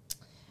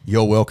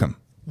 You're welcome.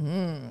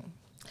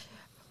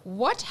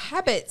 What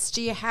habits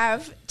do you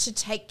have to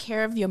take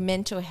care of your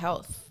mental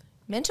health?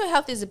 Mental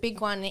health is a big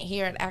one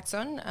here at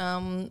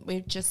Axon.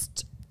 We've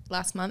just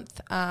last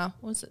month,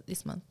 was it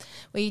this month?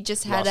 We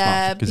just had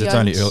a because it's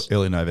only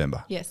early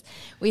November. Yes,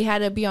 we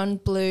had a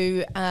Beyond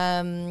Blue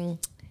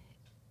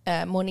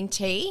morning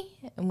tea,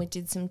 and we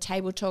did some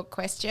table talk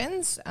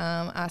questions,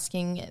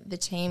 asking the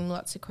team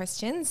lots of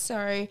questions.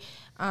 So,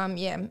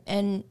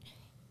 and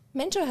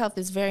mental health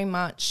is very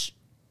much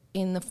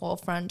in the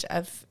forefront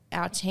of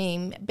our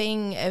team,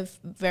 being a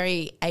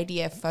very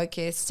ADF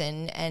focused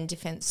and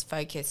defence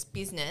focused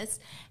business,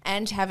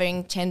 and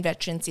having 10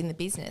 veterans in the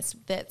business.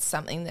 That's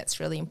something that's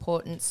really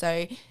important.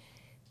 So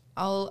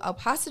I'll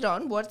pass it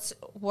on.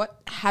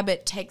 What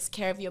habit takes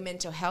care of your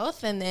mental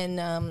health? And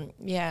then,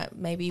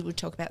 maybe we'll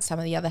talk about some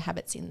of the other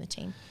habits in the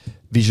team.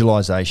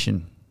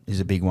 Visualisation is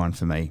a big one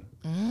for me.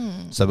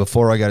 So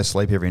before I go to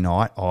sleep every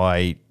night,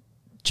 I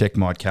check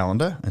my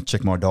calendar and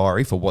check my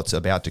diary for what's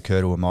about to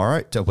occur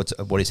tomorrow,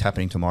 what is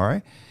happening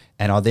tomorrow.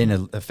 And I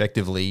then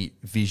effectively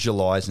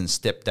visualise and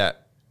step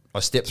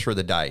through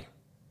the day.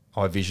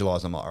 I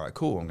visualise, I'm like, all right,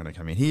 cool, I'm going to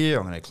come in here,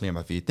 I'm going to clear up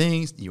a few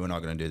things. You and I are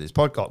going to do this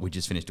podcast. We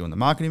just finished doing the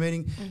marketing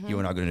meeting. Mm-hmm. You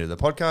and I are going to do the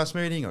podcast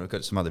meeting. I've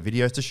got some other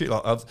videos to shoot.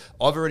 I've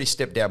already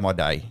stepped out my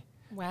day.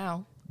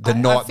 Wow. The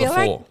night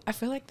before. I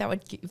feel like that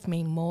would give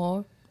me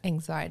more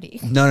anxiety.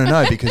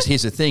 No, because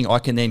here's the thing. I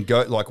can then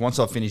go, once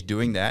I've finished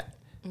doing that,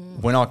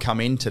 when I come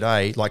in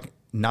today,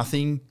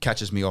 nothing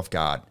catches me off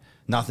guard.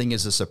 Nothing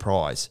is a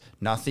surprise.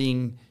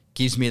 Nothing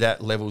gives me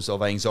that levels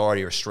of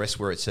anxiety or stress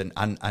where it's an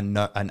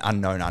unknown.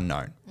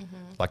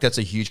 Mm-hmm. That's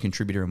a huge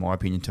contributor, in my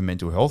opinion, to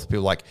mental health.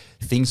 People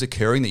things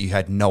occurring that you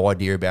had no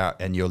idea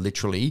about, and you're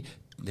literally,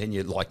 then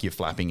you're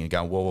flapping and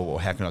going, whoa,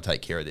 how can I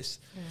take care of this?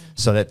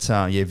 So that's,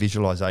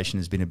 visualization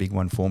has been a big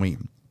one for me.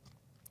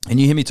 And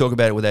you hear me talk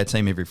about it with our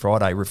team every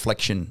Friday.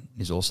 Reflection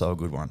is also a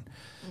good one.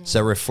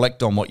 So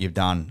reflect on what you've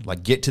done.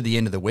 Get to the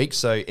end of the week.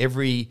 So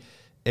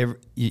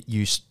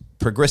you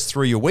progress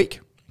through your week,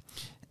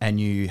 and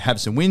you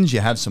have some wins, you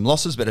have some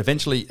losses, but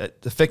eventually,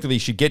 effectively, you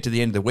should get to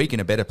the end of the week in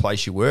a better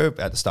place you were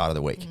at the start of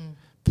the week.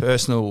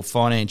 Personal,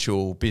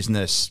 financial,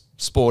 business,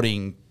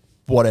 sporting,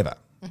 whatever.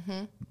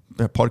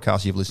 A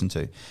podcast you've listened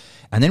to.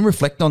 And then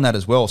reflect on that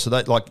as well. So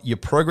that your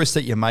progress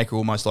that you make are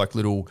almost like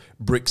little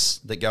bricks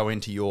that go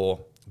into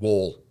your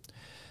wall.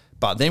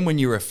 But then when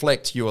you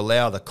reflect, you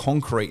allow the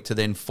concrete to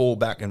then fall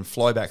back and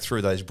flow back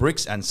through those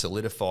bricks and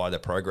solidify the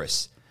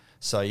progress.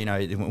 So,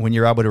 when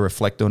you're able to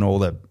reflect on all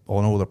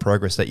the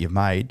progress that you've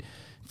made,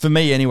 for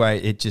me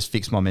anyway, it just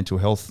fixed my mental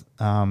health.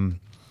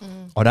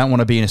 I don't want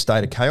to be in a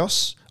state of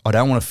chaos. I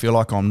don't want to feel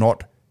like I'm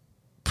not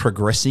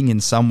progressing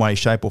in some way,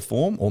 shape or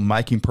form, or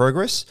making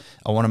progress.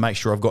 I want to make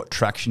sure I've got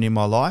traction in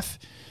my life,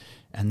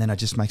 and then it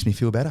just makes me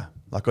feel better.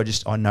 Like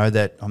I know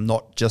that I'm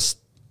not just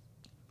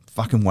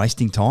fucking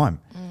wasting time.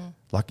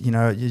 Like,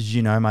 as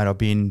you know, mate, I've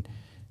been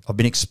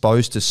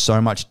exposed to so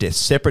much death,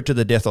 separate to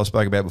the death I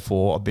spoke about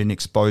before. I've been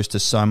exposed to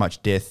so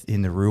much death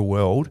in the real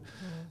world,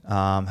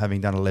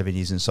 having done 11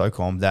 years in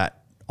SOCOM, that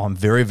I'm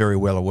very, very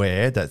well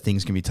aware that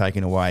things can be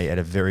taken away at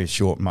a very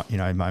short,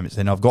 moments.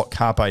 And I've got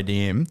Carpe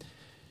Diem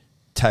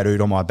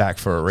tattooed on my back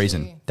for a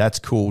reason. That's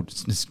called,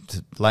 it's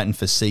Latin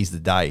for seize the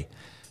day.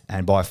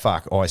 And by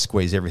fuck, I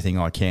squeeze everything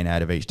I can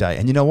out of each day.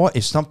 And you know what?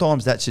 If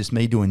sometimes that's just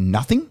me doing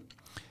nothing,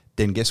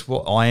 then guess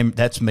what?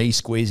 That's me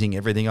squeezing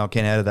everything I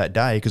can out of that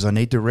day because I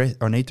need to rest.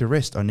 I need to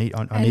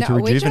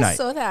rejuvenate. We just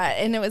saw that,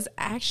 and it was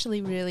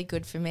actually really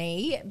good for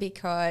me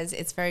because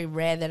it's very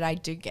rare that I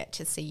do get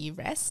to see you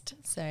rest.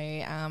 So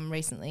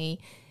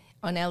recently,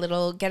 on our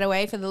little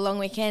getaway for the long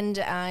weekend,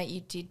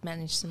 you did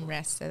manage some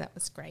rest, so that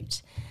was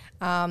great.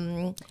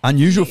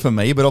 Unusual for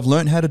me, but I've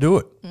learned how to do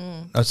it.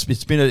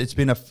 It's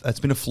been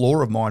a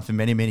flaw of mine for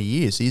many, many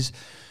years. Is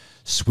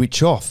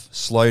switch off,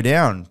 slow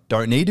down,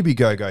 don't need to be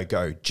go, go,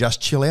 go,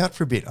 just chill out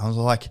for a bit. I was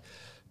like,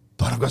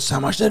 but I've got so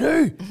much to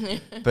do.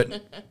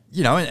 But,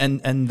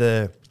 and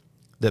the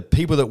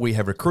people that we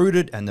have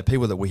recruited and the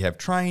people that we have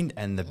trained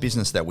and the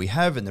business that we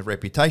have and the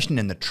reputation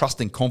and the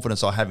trust and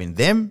confidence I have in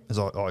them, as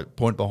I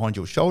point behind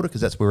your shoulder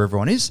because that's where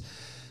everyone is,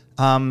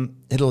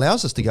 it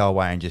allows us to go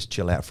away and just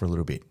chill out for a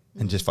little bit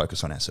and just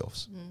focus on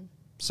ourselves.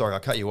 Sorry, I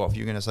cut you off.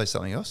 You were going to say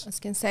something else? I was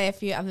going to say a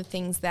few other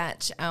things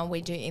that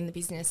we do in the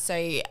business. So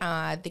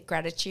the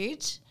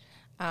gratitude.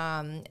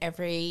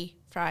 Every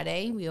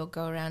Friday, we all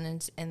go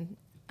around and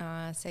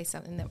say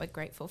something that we're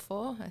grateful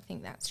for. I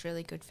think that's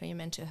really good for your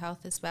mental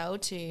health as well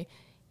to,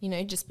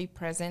 just be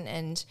present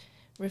and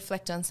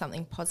reflect on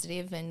something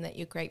positive and that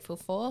you're grateful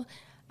for.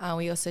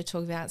 We also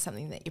talk about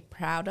something that you're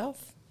proud of.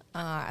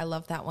 I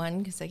love that one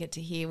because I get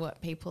to hear what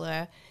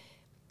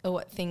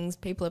things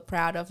people are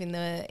proud of in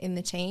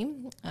the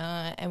team,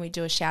 and we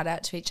do a shout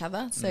out to each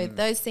other. So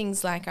those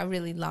things I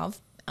really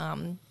love,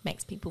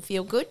 makes people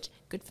feel good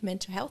for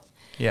mental health.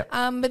 Yeah.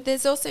 But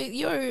there's also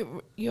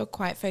you're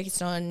quite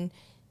focused on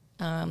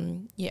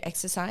your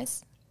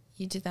exercise.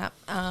 You do that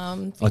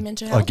for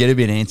mental health. I get a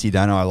bit antsy,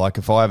 don't I? Like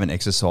if I haven't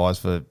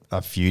exercised for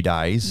a few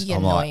days,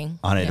 I'm annoying.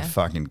 I need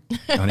to.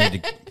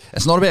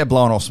 It's not about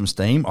blowing off some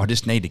steam. I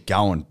just need to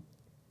go and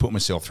put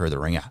myself through the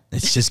ringer.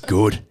 It's just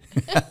good.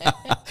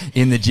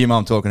 In the gym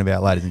I'm talking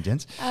about, ladies and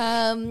gents.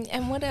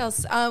 And what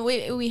else?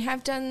 We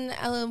have done,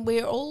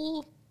 we're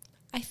all,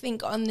 I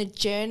think, on the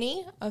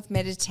journey of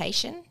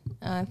meditation.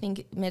 I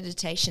think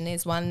meditation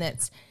is one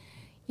that's,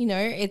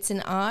 it's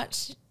an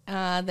art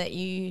that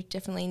you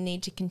definitely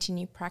need to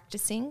continue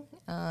practicing.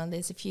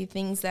 There's a few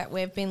things that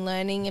we've been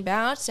learning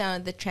about,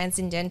 the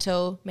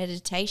transcendental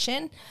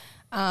meditation,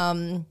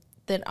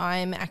 that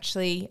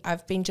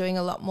I've been doing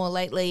a lot more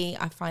lately.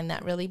 I find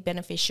that really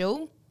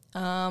beneficial.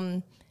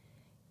 What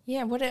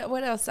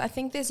else? I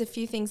think there's a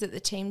few things that the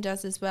team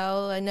does as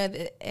well. I know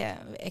that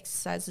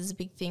exercise is a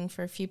big thing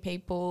for a few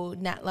people.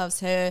 Nat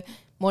loves her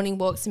morning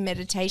walks and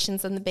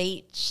meditations on the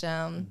beach.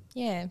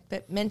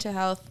 But mental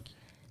health,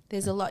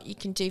 there's a lot you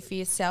can do for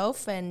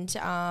yourself, and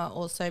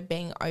also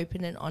being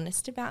open and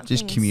honest about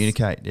just things.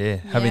 Communicate,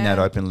 having that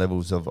open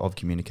levels of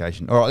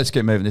communication. All right, let's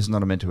get moving. This is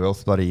not a mental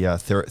health bloody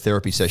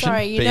therapy session.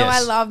 Sorry,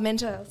 I love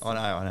mental health.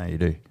 I know you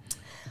do.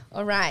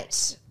 All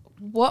right.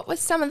 What were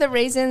some of the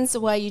reasons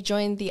why you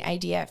joined the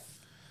ADF?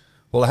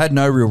 Well, I had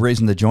no real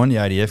reason to join the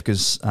ADF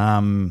because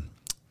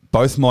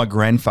both my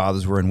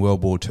grandfathers were in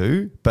World War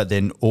II, but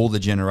then all the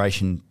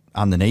generation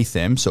underneath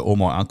them, so all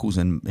my uncles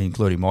and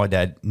including my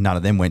dad, none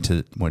of them went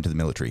to the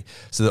military.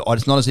 So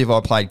it's not as if I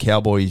played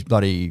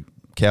bloody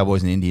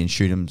cowboys and Indians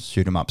shoot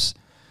 'em ups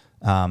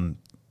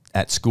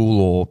at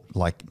school or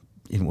like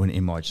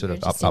in my sort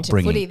of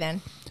upbringing. Footy then.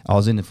 I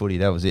was in the footy.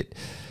 That was it.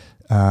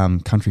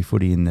 Country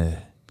footy in the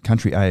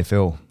country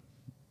AFL.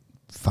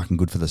 Fucking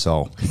good for the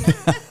soul.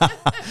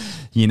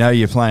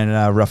 You're playing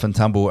rough and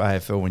tumble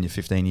AFL when you're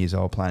 15 years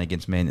old, playing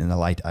against men in the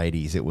late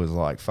 80s. It was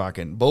like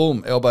fucking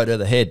boom, elbow to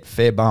the head,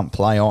 fair bump,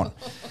 play on.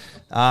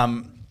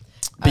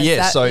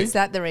 Is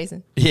that the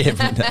reason? Yeah,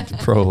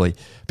 probably.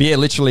 But yeah,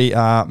 literally,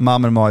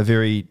 mum and my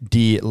very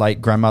dear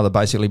late grandmother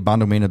basically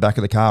bundled me in the back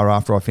of the car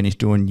after I finished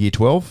doing year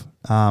 12.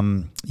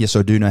 Yes,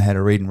 I do know how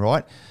to read and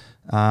write.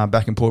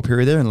 Back in Port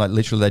Pirie there, and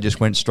literally they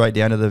just went straight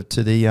down to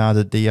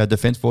the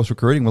Defence Force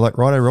recruiting. We're like,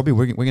 righto, Robbie,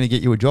 we're going to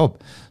get you a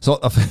job. So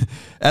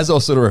as I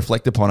sort of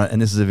reflect upon it,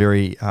 and this is a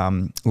very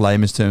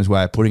layman's terms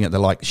way of putting it,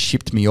 they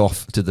shipped me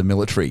off to the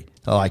military.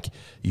 They're like,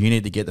 you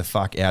need to get the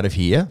fuck out of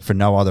here for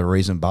no other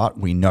reason but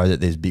we know that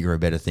there's bigger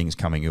and better things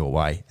coming your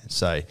way.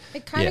 So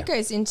it kind of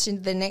goes into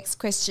the next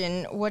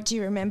question. What do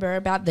you remember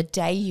about the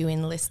day you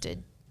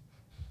enlisted?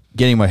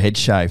 Getting my head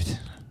shaved.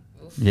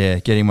 Oof. Yeah,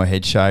 getting my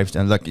head shaved,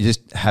 and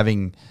just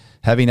having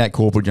having that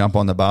corporal jump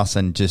on the bus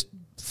and just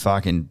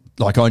fucking,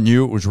 like, I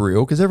knew it was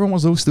real because everyone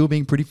was all still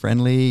being pretty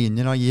friendly and,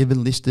 you know, you've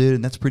enlisted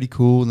and that's pretty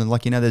cool. And then,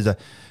 like, you know, there's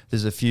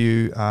a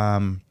few,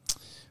 from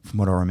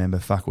what I remember,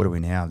 what are we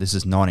now? This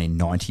is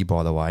 1990,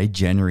 by the way,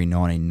 January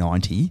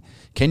 1990.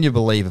 Can you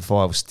believe if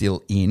I was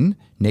still in,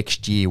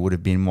 next year would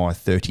have been my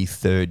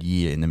 33rd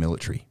year in the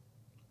military?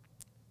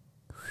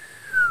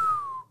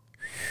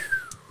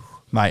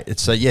 Mate,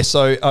 it's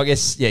so I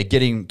guess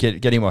getting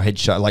my head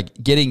shut, like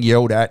getting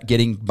yelled at,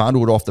 getting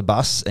bundled off the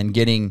bus, and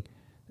getting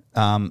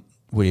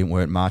we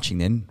weren't marching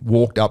then.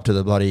 Walked up to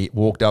the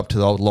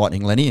old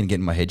Lightning Lenny and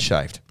getting my head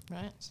shaved.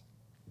 Right.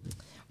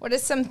 What are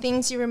some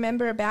things you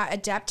remember about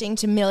adapting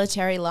to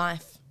military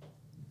life?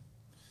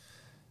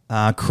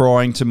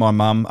 Crying to my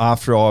mum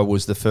after I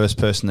was the first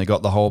person that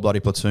got the whole bloody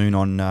platoon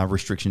on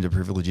restrictions of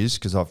privileges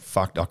because I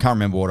can't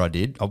remember what I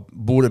did. I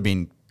would have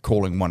been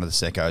calling one of the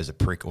secos a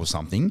prick or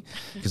something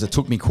because it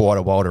took me quite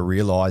a while to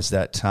realise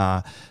that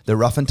the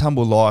rough and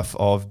tumble life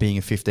of being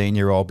a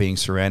 15-year-old being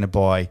surrounded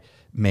by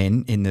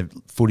men in the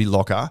footy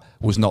locker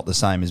was not the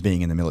same as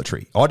being in the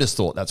military. I just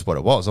thought that's what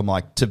it was. I'm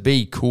like, to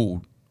be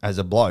cool as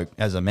a bloke,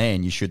 as a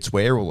man, you should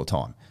swear all the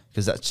time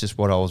because that's just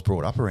what I was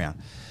brought up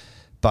around.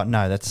 But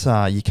no, that's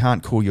you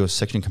can't call your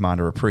section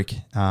commander a prick,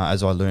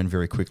 as I learned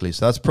very quickly.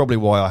 So that's probably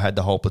why I had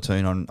the whole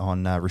platoon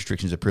on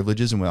restrictions of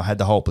privileges, and I had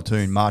the whole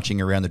platoon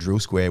marching around the drill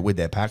square with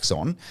their packs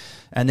on,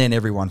 and then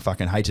everyone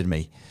fucking hated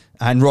me,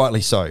 and rightly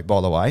so, by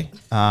the way.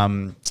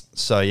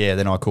 So yeah,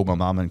 then I called my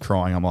mum and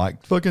crying. I'm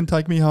like, "Fucking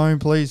take me home,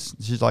 please."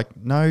 She's like,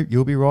 "No,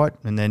 you'll be right."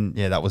 And then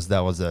yeah, that was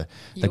the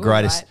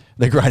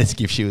greatest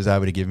gift she was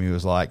able to give me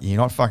was like, "You're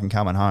not fucking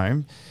coming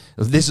home."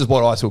 This is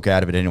what I took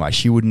out of it anyway.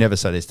 She would never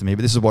say this to me,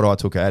 but this is what I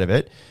took out of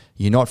it.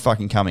 You're not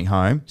fucking coming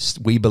home.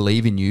 We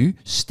believe in you.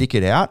 Stick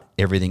it out.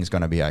 Everything's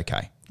going to be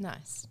okay.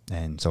 Nice.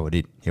 And so I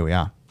did. Here we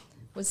are.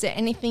 Was there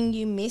anything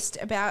you missed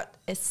about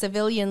a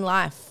civilian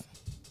life?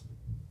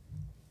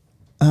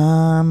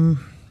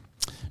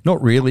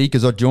 Not really,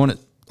 because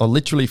I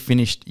literally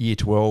finished year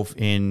 12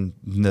 in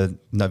the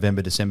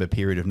November-December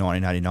period of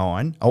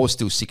 1989. I was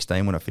still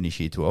 16 when I finished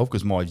year 12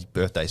 because my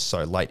birthday's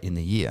so late in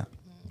the year.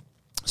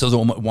 So I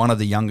was one of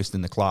the youngest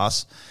in the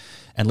class,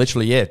 and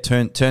literally,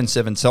 turned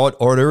 7. So I'd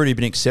already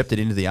been accepted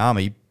into the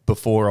army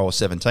before I was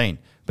 17.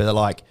 But they're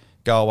like,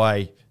 go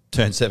away,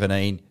 turn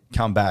 17,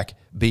 come back,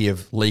 be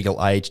of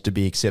legal age to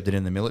be accepted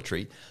in the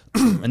military.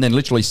 And then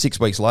literally 6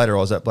 weeks later, I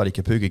was at bloody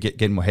Kapooka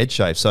getting my head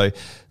shaved. So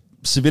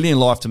civilian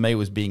life to me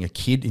was being a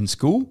kid in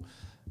school,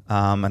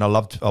 and I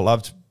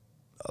loved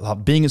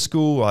being at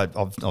school.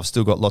 I've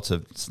still got lots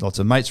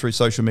of mates through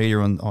social media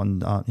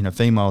on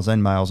females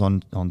and males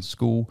on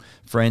school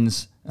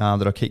friends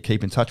that I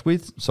keep in touch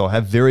with. So I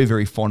have very,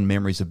 very fond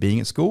memories of being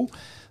at school,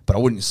 but I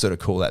wouldn't sort of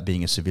call that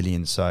being a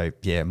civilian. So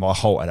yeah, my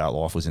whole adult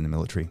life was in the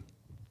military.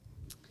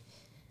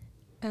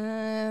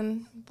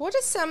 What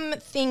are some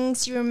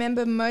things you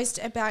remember most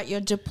about your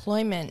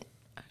deployment?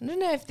 I don't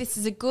know if this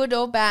is a good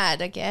or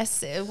bad, I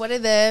guess. What are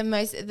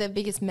the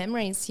biggest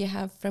memories you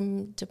have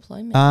from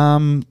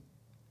deployment?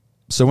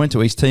 So I went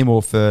to East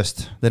Timor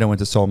first, then I went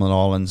to Solomon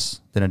Islands,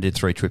 then I did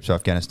 3 trips to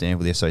Afghanistan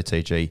with the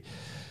SOTG.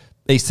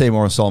 East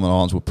Timor and Solomon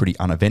Islands were pretty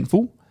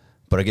uneventful,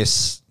 but I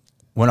guess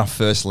when I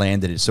first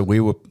landed, so we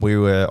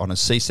were on a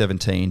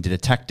C-17, did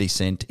attack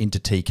descent into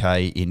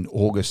TK in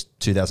August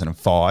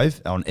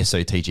 2005 on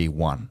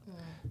SOTG-1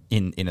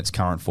 in its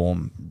current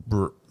form,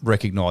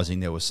 recognising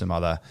there were some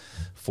other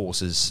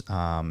forces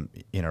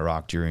in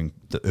Iraq during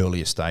the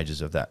earlier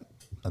stages of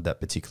that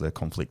particular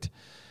conflict.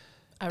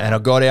 Iraq. And I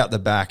got out the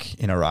back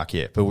in Iraq,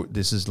 but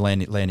this is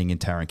landing in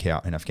Tarin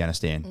Kowt in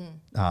Afghanistan,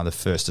 the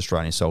first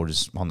Australian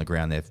soldiers on the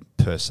ground there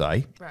per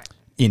se. Right.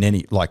 In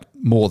any, like,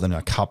 more than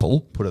a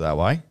couple, put it that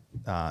way.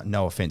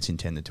 No offence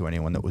intended to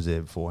anyone that was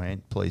there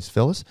beforehand, please,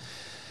 fellas.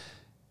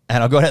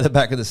 And I got out the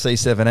back of the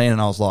C-17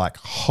 and I was like,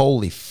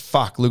 holy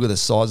fuck, look at the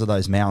size of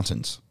those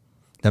mountains.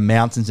 The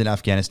mountains in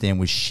Afghanistan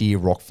with sheer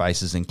rock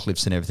faces and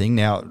cliffs and everything.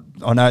 Now,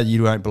 I know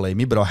you don't believe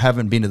me, but I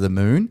haven't been to the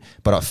moon,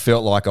 but I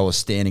felt like I was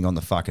standing on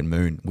the fucking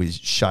moon with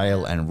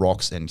shale and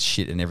rocks and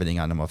shit and everything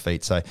under my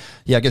feet. So,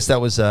 yeah, I guess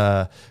that was,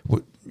 I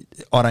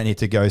don't need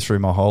to go through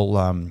my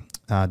whole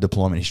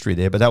deployment history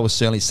there, but that was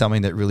certainly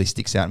something that really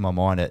sticks out in my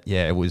mind.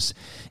 It was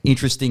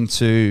interesting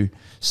to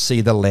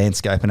see the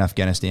landscape in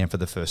Afghanistan for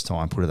the first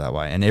time, put it that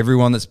way. And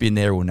everyone that's been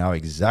there will know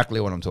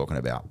exactly what I'm talking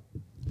about.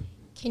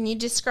 Can you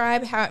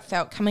describe how it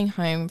felt coming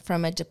home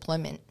from a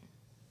deployment?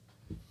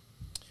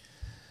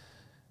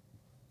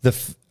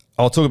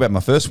 I'll talk about my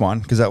first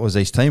one because that was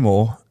East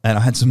Timor, and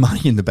I had some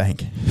money in the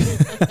bank.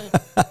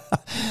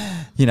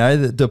 The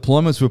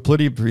deployments were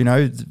pretty,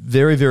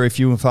 very, very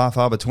few and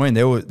far between.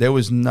 There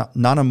was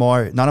none of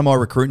my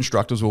recruit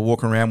instructors were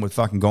walking around with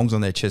fucking gongs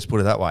on their chest,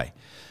 put it that way.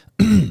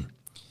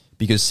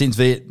 Because since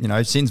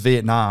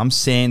Vietnam,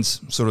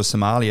 sans sort of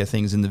Somalia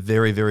things in the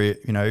very, very,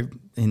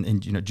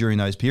 during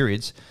those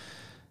periods.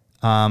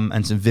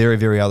 And some very,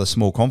 very other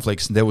small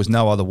conflicts. There was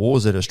no other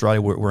wars that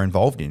Australia were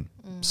involved in.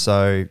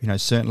 So,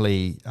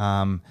 certainly,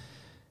 and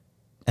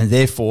And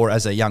therefore,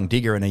 as a young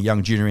digger and a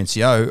young junior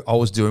NCO, I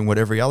was doing what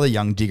every other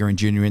young digger and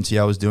junior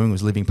NCO was doing,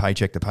 was living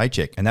paycheck to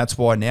paycheck. And that's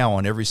why now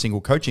on every single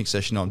coaching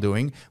session I'm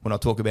doing, when I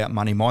talk about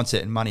money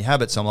mindset and money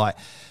habits, I'm like,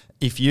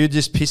 if you're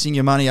just pissing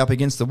your money up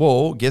against the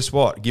wall, guess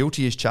what?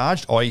 Guilty as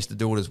charged. I used to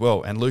do it as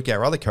well. And Luke,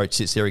 our other coach,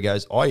 sits there, he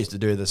goes, I used to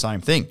do the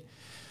same thing.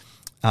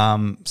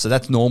 So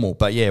that's normal.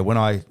 But yeah, when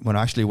I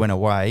actually went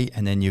away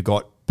and then you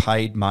got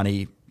paid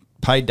money,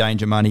 paid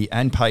danger money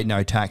and paid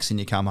no tax, and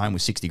you come home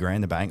with 60 grand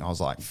in the bank, I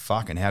was like,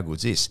 fucking how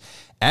good's this?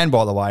 And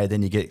by the way,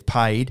 then you get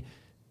paid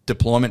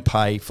deployment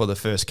pay for the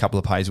first couple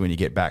of pays when you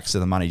get back, so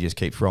the money just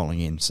keeps rolling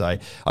in. So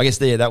I guess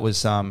that was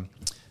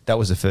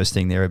the first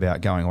thing there about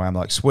going away. I'm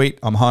like, sweet,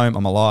 I'm home,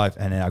 I'm alive,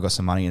 and then I got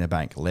some money in the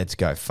bank. Let's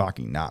go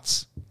fucking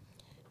nuts.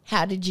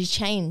 How did you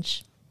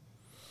change?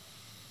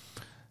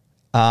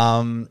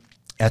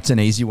 That's an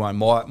easy one.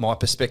 My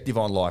perspective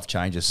on life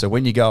changes. So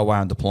when you go away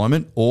on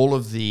deployment, all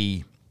of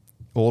the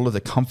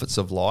comforts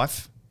of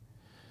life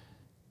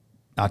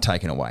are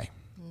taken away.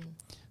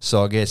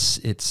 So I guess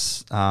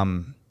it's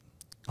I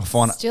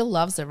find Still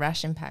loves a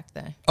ration pack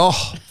though.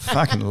 Oh,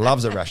 fucking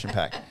loves a ration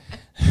pack.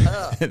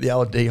 The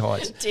old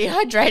dehydrates.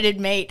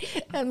 Dehydrated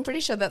meat. I'm pretty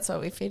sure that's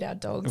what we feed our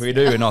dogs. We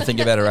do, and I think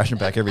about a ration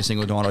pack every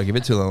single time I give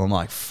it to them. I'm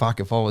like, fuck,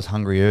 if I was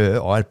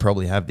hungrier, I'd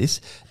probably have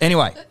this.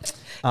 Anyway.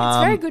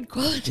 It's very good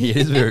quality. Yeah, it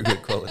is very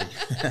good quality.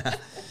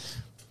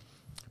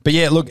 But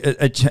yeah, look,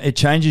 it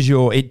changes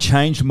it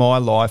changed my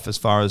life as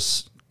far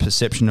as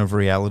perception of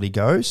reality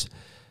goes.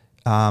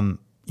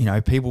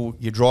 People,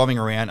 you're driving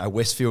around a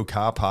Westfield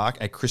car park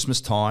at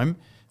Christmas time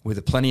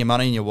with plenty of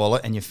money in your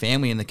wallet and your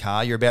family in the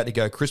car. You're about to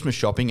go Christmas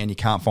shopping and you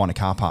can't find a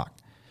car park.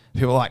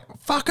 People are like,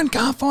 fucking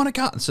can't find a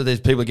car. So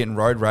there's people getting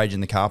road rage in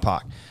the car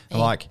park. I'm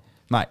like,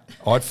 mate,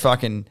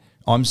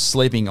 I'm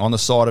sleeping on the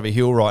side of a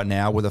hill right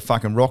now with a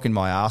fucking rock in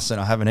my ass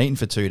and I haven't eaten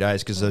for 2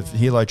 days because the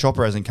Hilo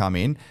chopper hasn't come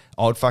in.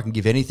 I'd fucking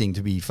give anything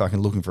to be fucking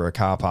looking for a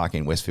car park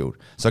in Westfield.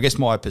 So I guess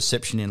my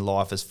perception in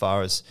life as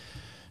far as,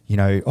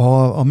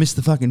 I missed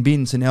the fucking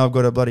bin, so now I've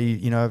got to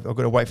I've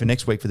got to wait for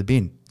next week for the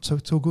bin. So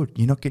it's all good.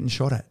 You're not getting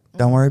shot at.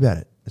 Don't worry about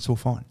it. It's all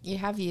fine. You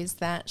have used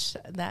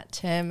that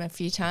term a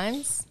few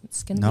times.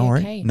 It's going to be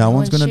okay. No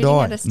one's going to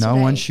die. No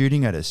one's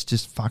shooting at us.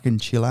 Just fucking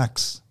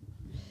chillax.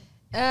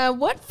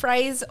 What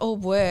phrase or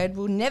word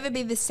will never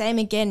be the same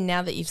again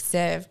now that you've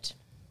served?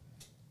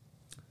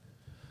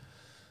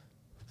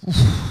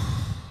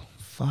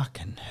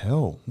 Fucking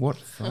hell. What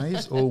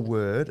phrase or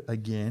word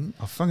again?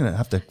 I'm fucking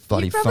have to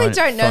bloody phone. You probably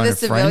don't know the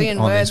civilian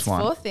words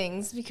for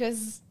things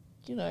because,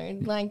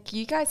 like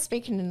you guys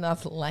speak in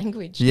another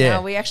language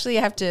now. We actually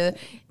have to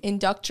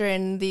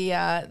indoctrinate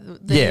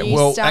the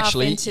new staff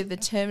into the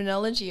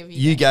terminology of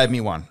you gave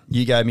me one.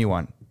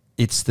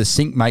 It's the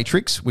sync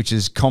matrix, which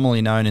is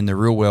commonly known in the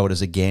real world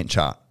as a Gantt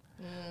chart.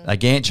 A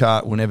Gantt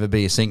chart will never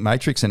be a sync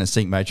matrix, and a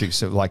sync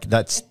matrix,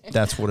 that's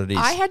what it is.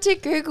 I had to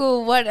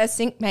Google what a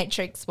sync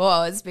matrix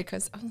was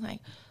because I was like,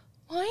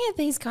 why are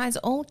these guys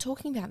all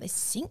talking about this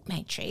sync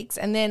matrix?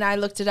 And then I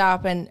looked it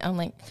up and I'm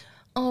like,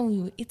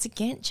 oh, it's a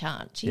Gantt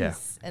chart. Jeez. Yeah.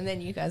 And then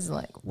you guys are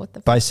like, what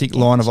the basic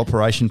line of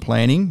operation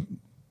planning,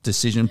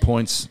 decision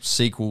points,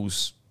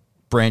 sequels,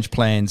 branch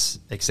plans,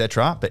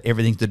 etc. But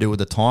everything's to do with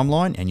the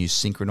timeline and you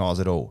synchronize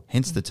it all.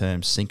 Hence the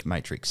term sync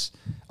matrix.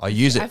 I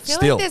use it still.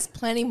 I feel like there's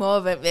plenty more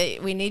of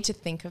it. We need to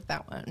think of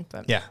that one.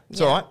 But yeah,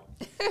 it's all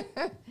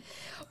right.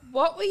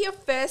 What were your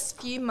first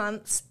few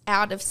months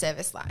out of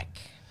service like?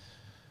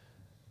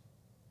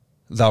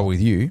 They were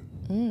with you.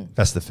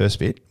 That's the first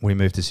bit. We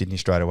moved to Sydney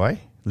straight away.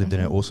 Lived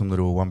in an awesome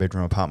little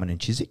one-bedroom apartment in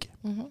Chiswick.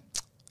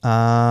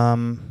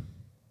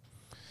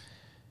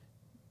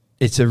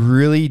 It's a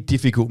really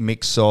difficult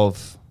mix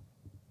of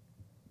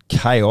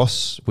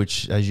chaos,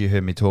 which, as you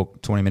heard me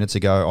talk 20 minutes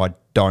ago, I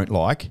don't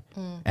like,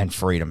 and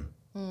freedom.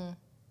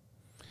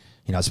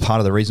 It's part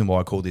of the reason why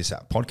I call this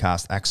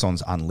podcast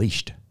Axons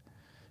Unleashed,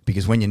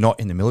 because when you're not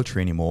in the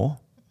military anymore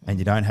and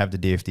you don't have the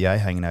DFDA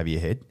hanging over your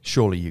head,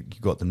 surely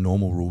you've got the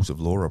normal rules of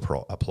law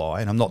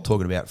apply. And I'm not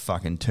talking about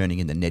fucking turning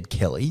into Ned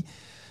Kelly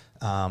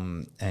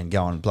and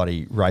go and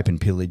bloody rape and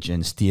pillage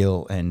and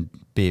steal and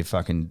be a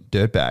fucking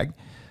dirtbag.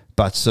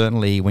 But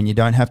certainly when you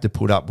don't have to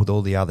put up with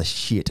all the other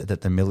shit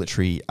that the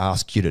military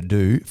asks you to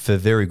do for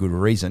very good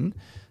reason,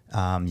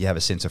 you have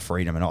a sense of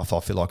freedom. And I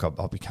feel like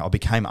I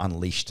became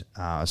unleashed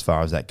as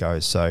far as that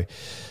goes. So,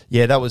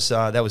 yeah, that was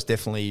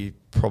definitely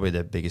probably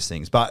the biggest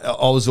things. But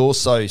I was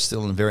also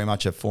still in very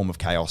much a form of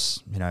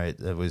chaos.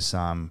 There was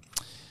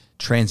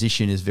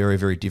transition is very,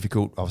 very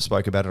difficult. I've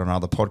spoke about it on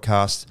other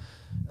podcasts.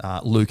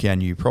 Luke, our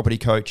new property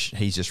coach,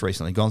 he's just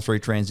recently gone through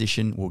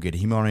transition. We'll get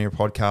him on your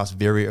podcast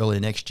very early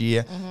next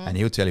year, and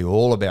he'll tell you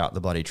all about the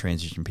bloody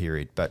transition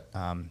period. But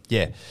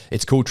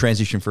it's called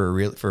transition for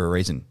a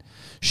reason.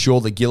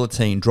 Sure, the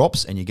guillotine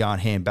drops and you go and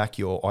hand back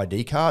your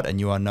ID card, and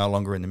you are no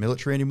longer in the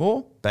military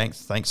anymore.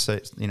 Thanks,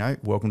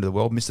 welcome to the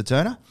world, Mr.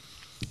 Turner.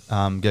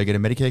 Go get a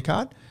Medicare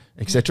card,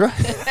 etc.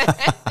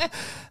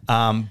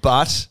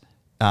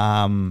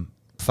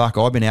 Fuck,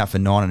 I've been out for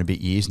 9 and a bit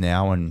years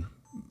now, and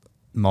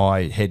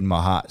my head and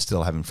my heart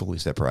still haven't fully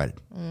separated.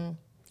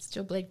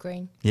 Still bleed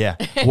green. Yeah.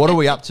 What are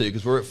we up to?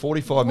 Because we're at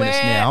 45 minutes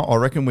now. I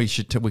reckon we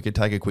could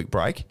take a quick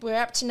break.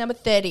 We're up to number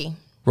 30.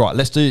 Right.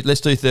 Let's do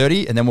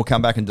 30, and then we'll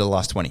come back and do the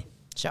last 20.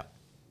 Sure.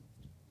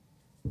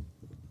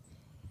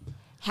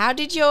 How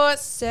did your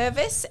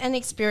service and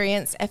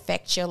experience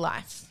affect your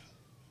life?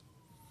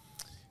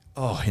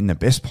 Oh, in the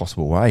best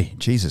possible way.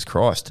 Jesus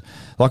Christ.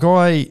 Like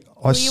Well,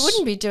 you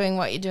wouldn't be doing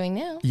what you're doing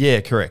now.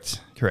 Yeah, correct.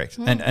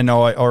 And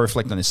I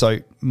reflect on this. So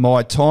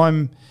my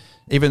time,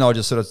 even though I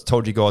just sort of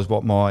told you guys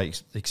what my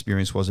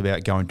experience was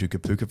about going to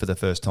Kapooka for the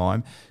first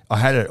time, I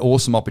had an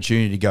awesome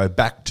opportunity to go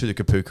back to the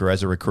Kapooka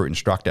as a recruit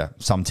instructor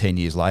some 10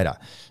 years later.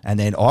 And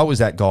then I was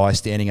that guy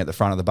standing at the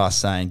front of the bus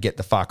saying, get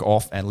the fuck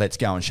off and let's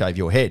go and shave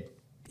your head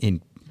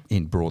in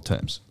broad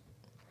terms.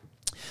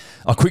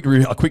 I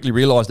quickly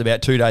realised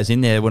about 2 days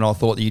in there when I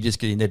thought that you just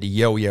get in there to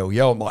yell.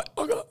 I'm like,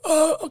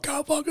 I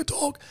can't fucking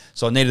talk.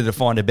 So I needed to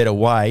find a better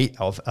way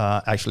of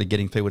actually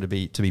getting people to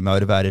be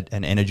motivated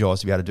and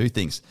energised to be able to do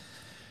things.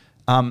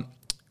 One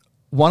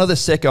of the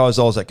secos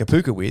I was at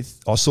Kapooka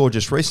with, I saw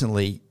just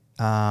recently,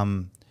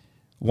 one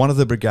of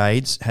the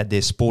brigades had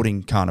their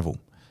sporting carnival.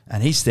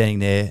 And he's standing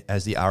there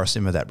as the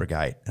RSM of that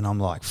brigade. And I'm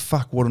like,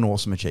 fuck, what an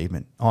awesome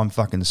achievement. I'm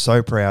fucking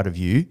so proud of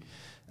you.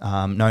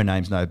 No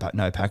names, no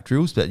pack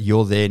drills, but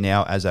you're there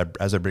now as a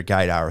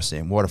brigade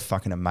RSM. What a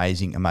fucking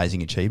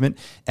amazing achievement!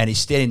 And he's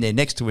standing there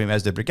next to him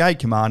as the brigade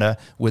commander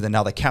with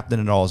another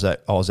captain that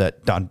I was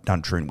at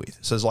Duntroon with.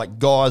 So it's like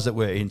guys that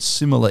were in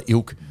similar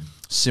ilk,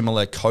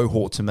 similar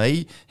cohort to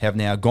me, have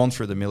now gone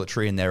through the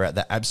military and they're at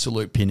the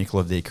absolute pinnacle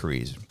of their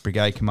careers.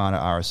 Brigade commander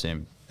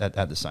RSM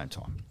at the same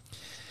time.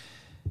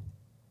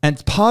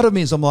 And part of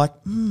me is I'm like,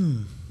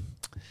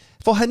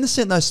 if I hadn't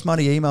sent those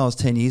smutty emails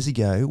 10 years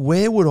ago,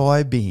 where would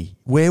I be?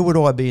 Where would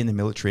I be in the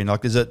military? And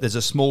like there's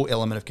a small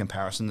element of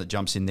comparison that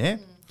jumps in there.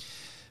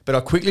 But I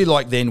quickly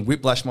then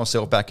whiplash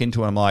myself back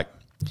into it. I'm like,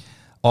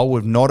 I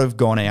would not have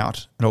gone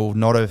out and I would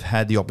not have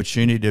had the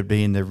opportunity to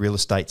be in the real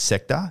estate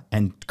sector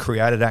and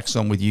created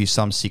Axon with you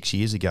some 6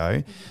 years ago.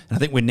 And I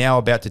think we're now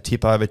about to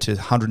tip over to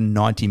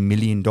 $190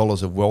 million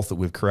of wealth that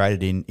we've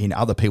created in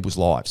other people's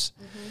lives.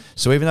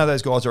 So even though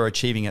those guys are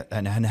achieving it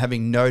and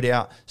having no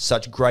doubt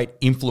such great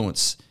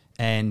influence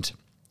and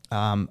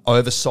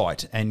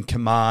oversight and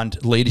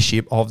command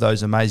leadership of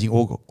those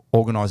amazing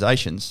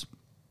organisations.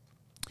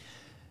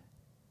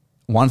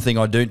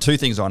 Two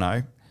things I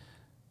know.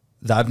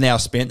 They've now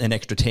spent an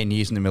extra 10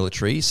 years in the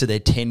military, so they're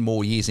 10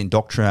 more years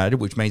indoctrinated,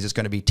 which means it's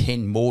going to be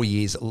 10 more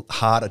years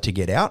harder to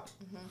get out,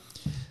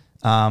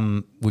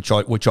 which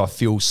I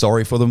feel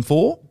sorry for them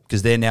for,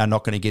 because they're now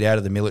not going to get out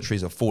of the military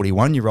as a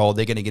 41-year-old.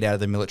 They're going to get out of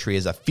the military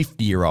as a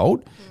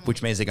 50-year-old,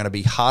 which means they're going to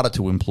be harder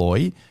to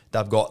employ.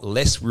 They've got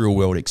less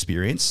real-world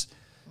experience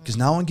because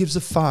no one gives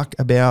a fuck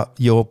about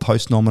your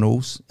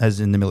post-nominals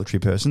as in the military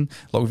person.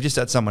 Like, we've just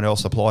had someone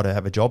else apply to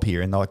have a job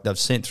here and they've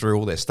sent through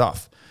all their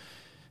stuff.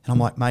 And I'm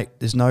like, mate,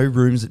 there's no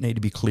rooms that need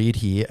to be cleared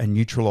here and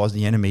neutralise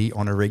the enemy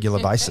on a regular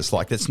basis.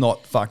 Like, that's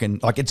not fucking...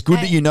 Like, it's good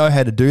that you know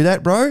how to do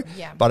that, bro,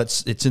 but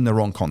it's in the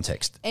wrong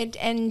context.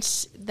 And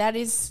that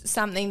is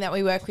something that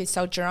we work with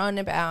Soldier On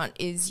about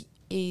is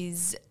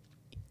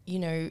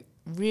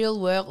real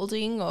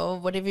worlding or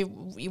whatever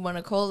you want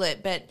to call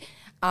it, but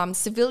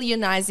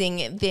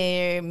civilianizing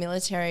their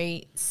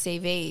military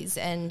CVs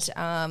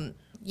and,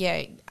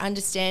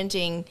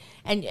 understanding...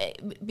 And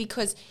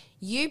because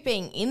you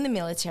being in the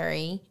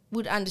military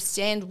would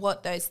understand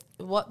what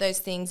those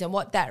things and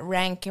what that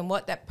rank and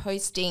what that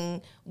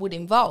posting would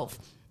involve.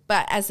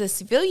 But as a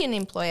civilian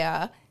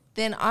employer,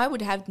 then I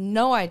would have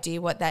no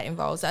idea what that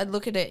involves. I'd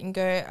look at it and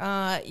go,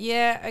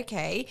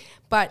 okay.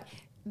 But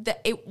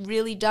it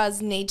really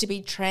does need to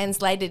be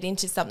translated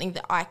into something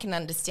that I can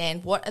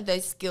understand. What are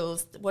those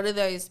skills? What are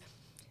those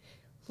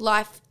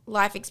life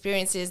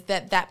experiences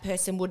that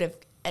person would have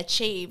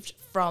achieved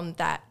from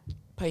that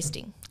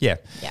posting? Yeah.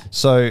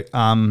 So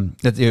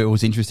it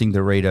was interesting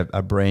to read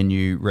a brand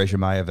new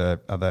resume of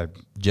a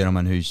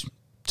gentleman who's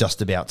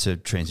just about to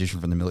transition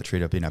from the military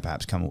to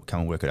perhaps come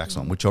and work at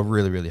Axon, which I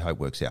really, really hope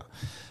works out.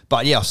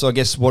 But yeah, so I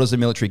guess what has the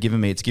military given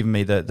me? It's given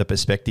me the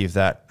perspective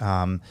that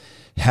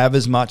have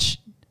as much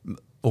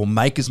or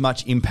make as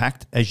much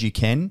impact as you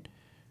can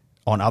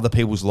on other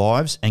people's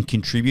lives and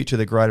contribute to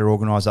the greater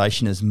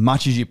organisation as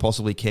much as you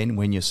possibly can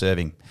when you're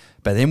serving.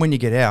 But then when you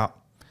get out,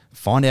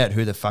 find out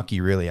who the fuck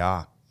you really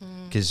are.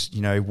 Because,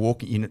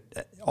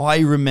 I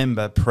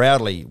remember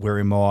proudly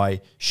wearing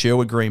my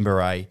Sherwood Green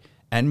Beret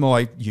and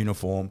my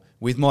uniform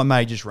with my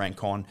major's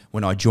rank on.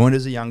 When I joined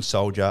as a young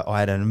soldier,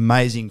 I had an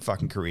amazing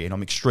fucking career and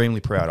I'm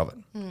extremely proud of it.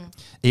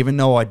 Even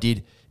though I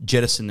did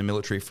jettison the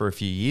military for a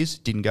few years,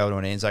 didn't go to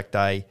an Anzac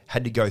Day,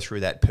 had to go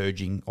through that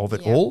purging of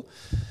it all.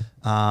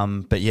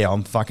 But yeah,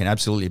 I'm fucking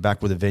absolutely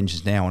back with a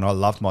vengeance now, and I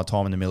loved my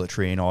time in the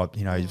military, and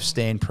I,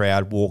 stand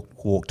proud,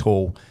 walk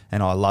tall,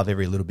 and I love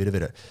every little bit of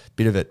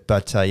it.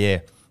 But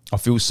I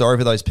feel sorry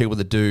for those people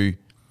that do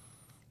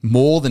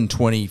more than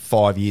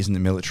 25 years in the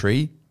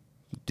military.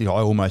 I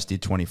almost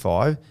did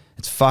 25.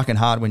 It's fucking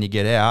hard when you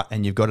get out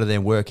and you've got to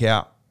then work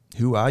out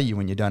who are you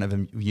when you don't have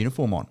a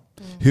uniform on.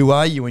 who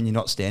are you when you're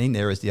not standing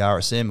there as the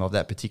RSM of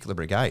that particular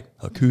brigade?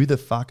 Like, who the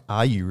fuck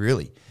are you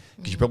really?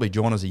 Because you probably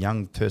joined as a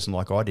young person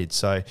like I did.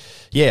 So,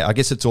 yeah, I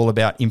guess it's all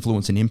about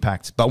influence and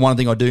impact. But one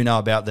thing I do know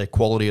about the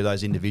quality of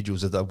those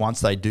individuals is that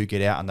once they do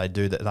get out and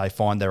they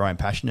find their own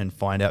passion and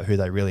find out who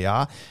they really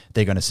are,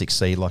 they're going to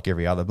succeed like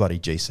every other bloody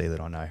GC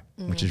that I know,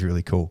 which is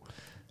really cool.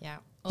 Yeah.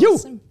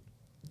 Awesome.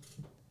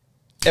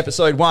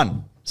 Episode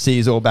 1. See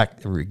you all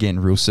back again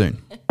real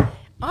soon.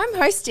 I'm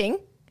hosting.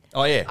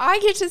 Oh, yeah. I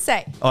get to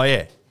say. Oh,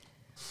 yeah.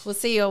 We'll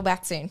see you all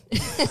back soon.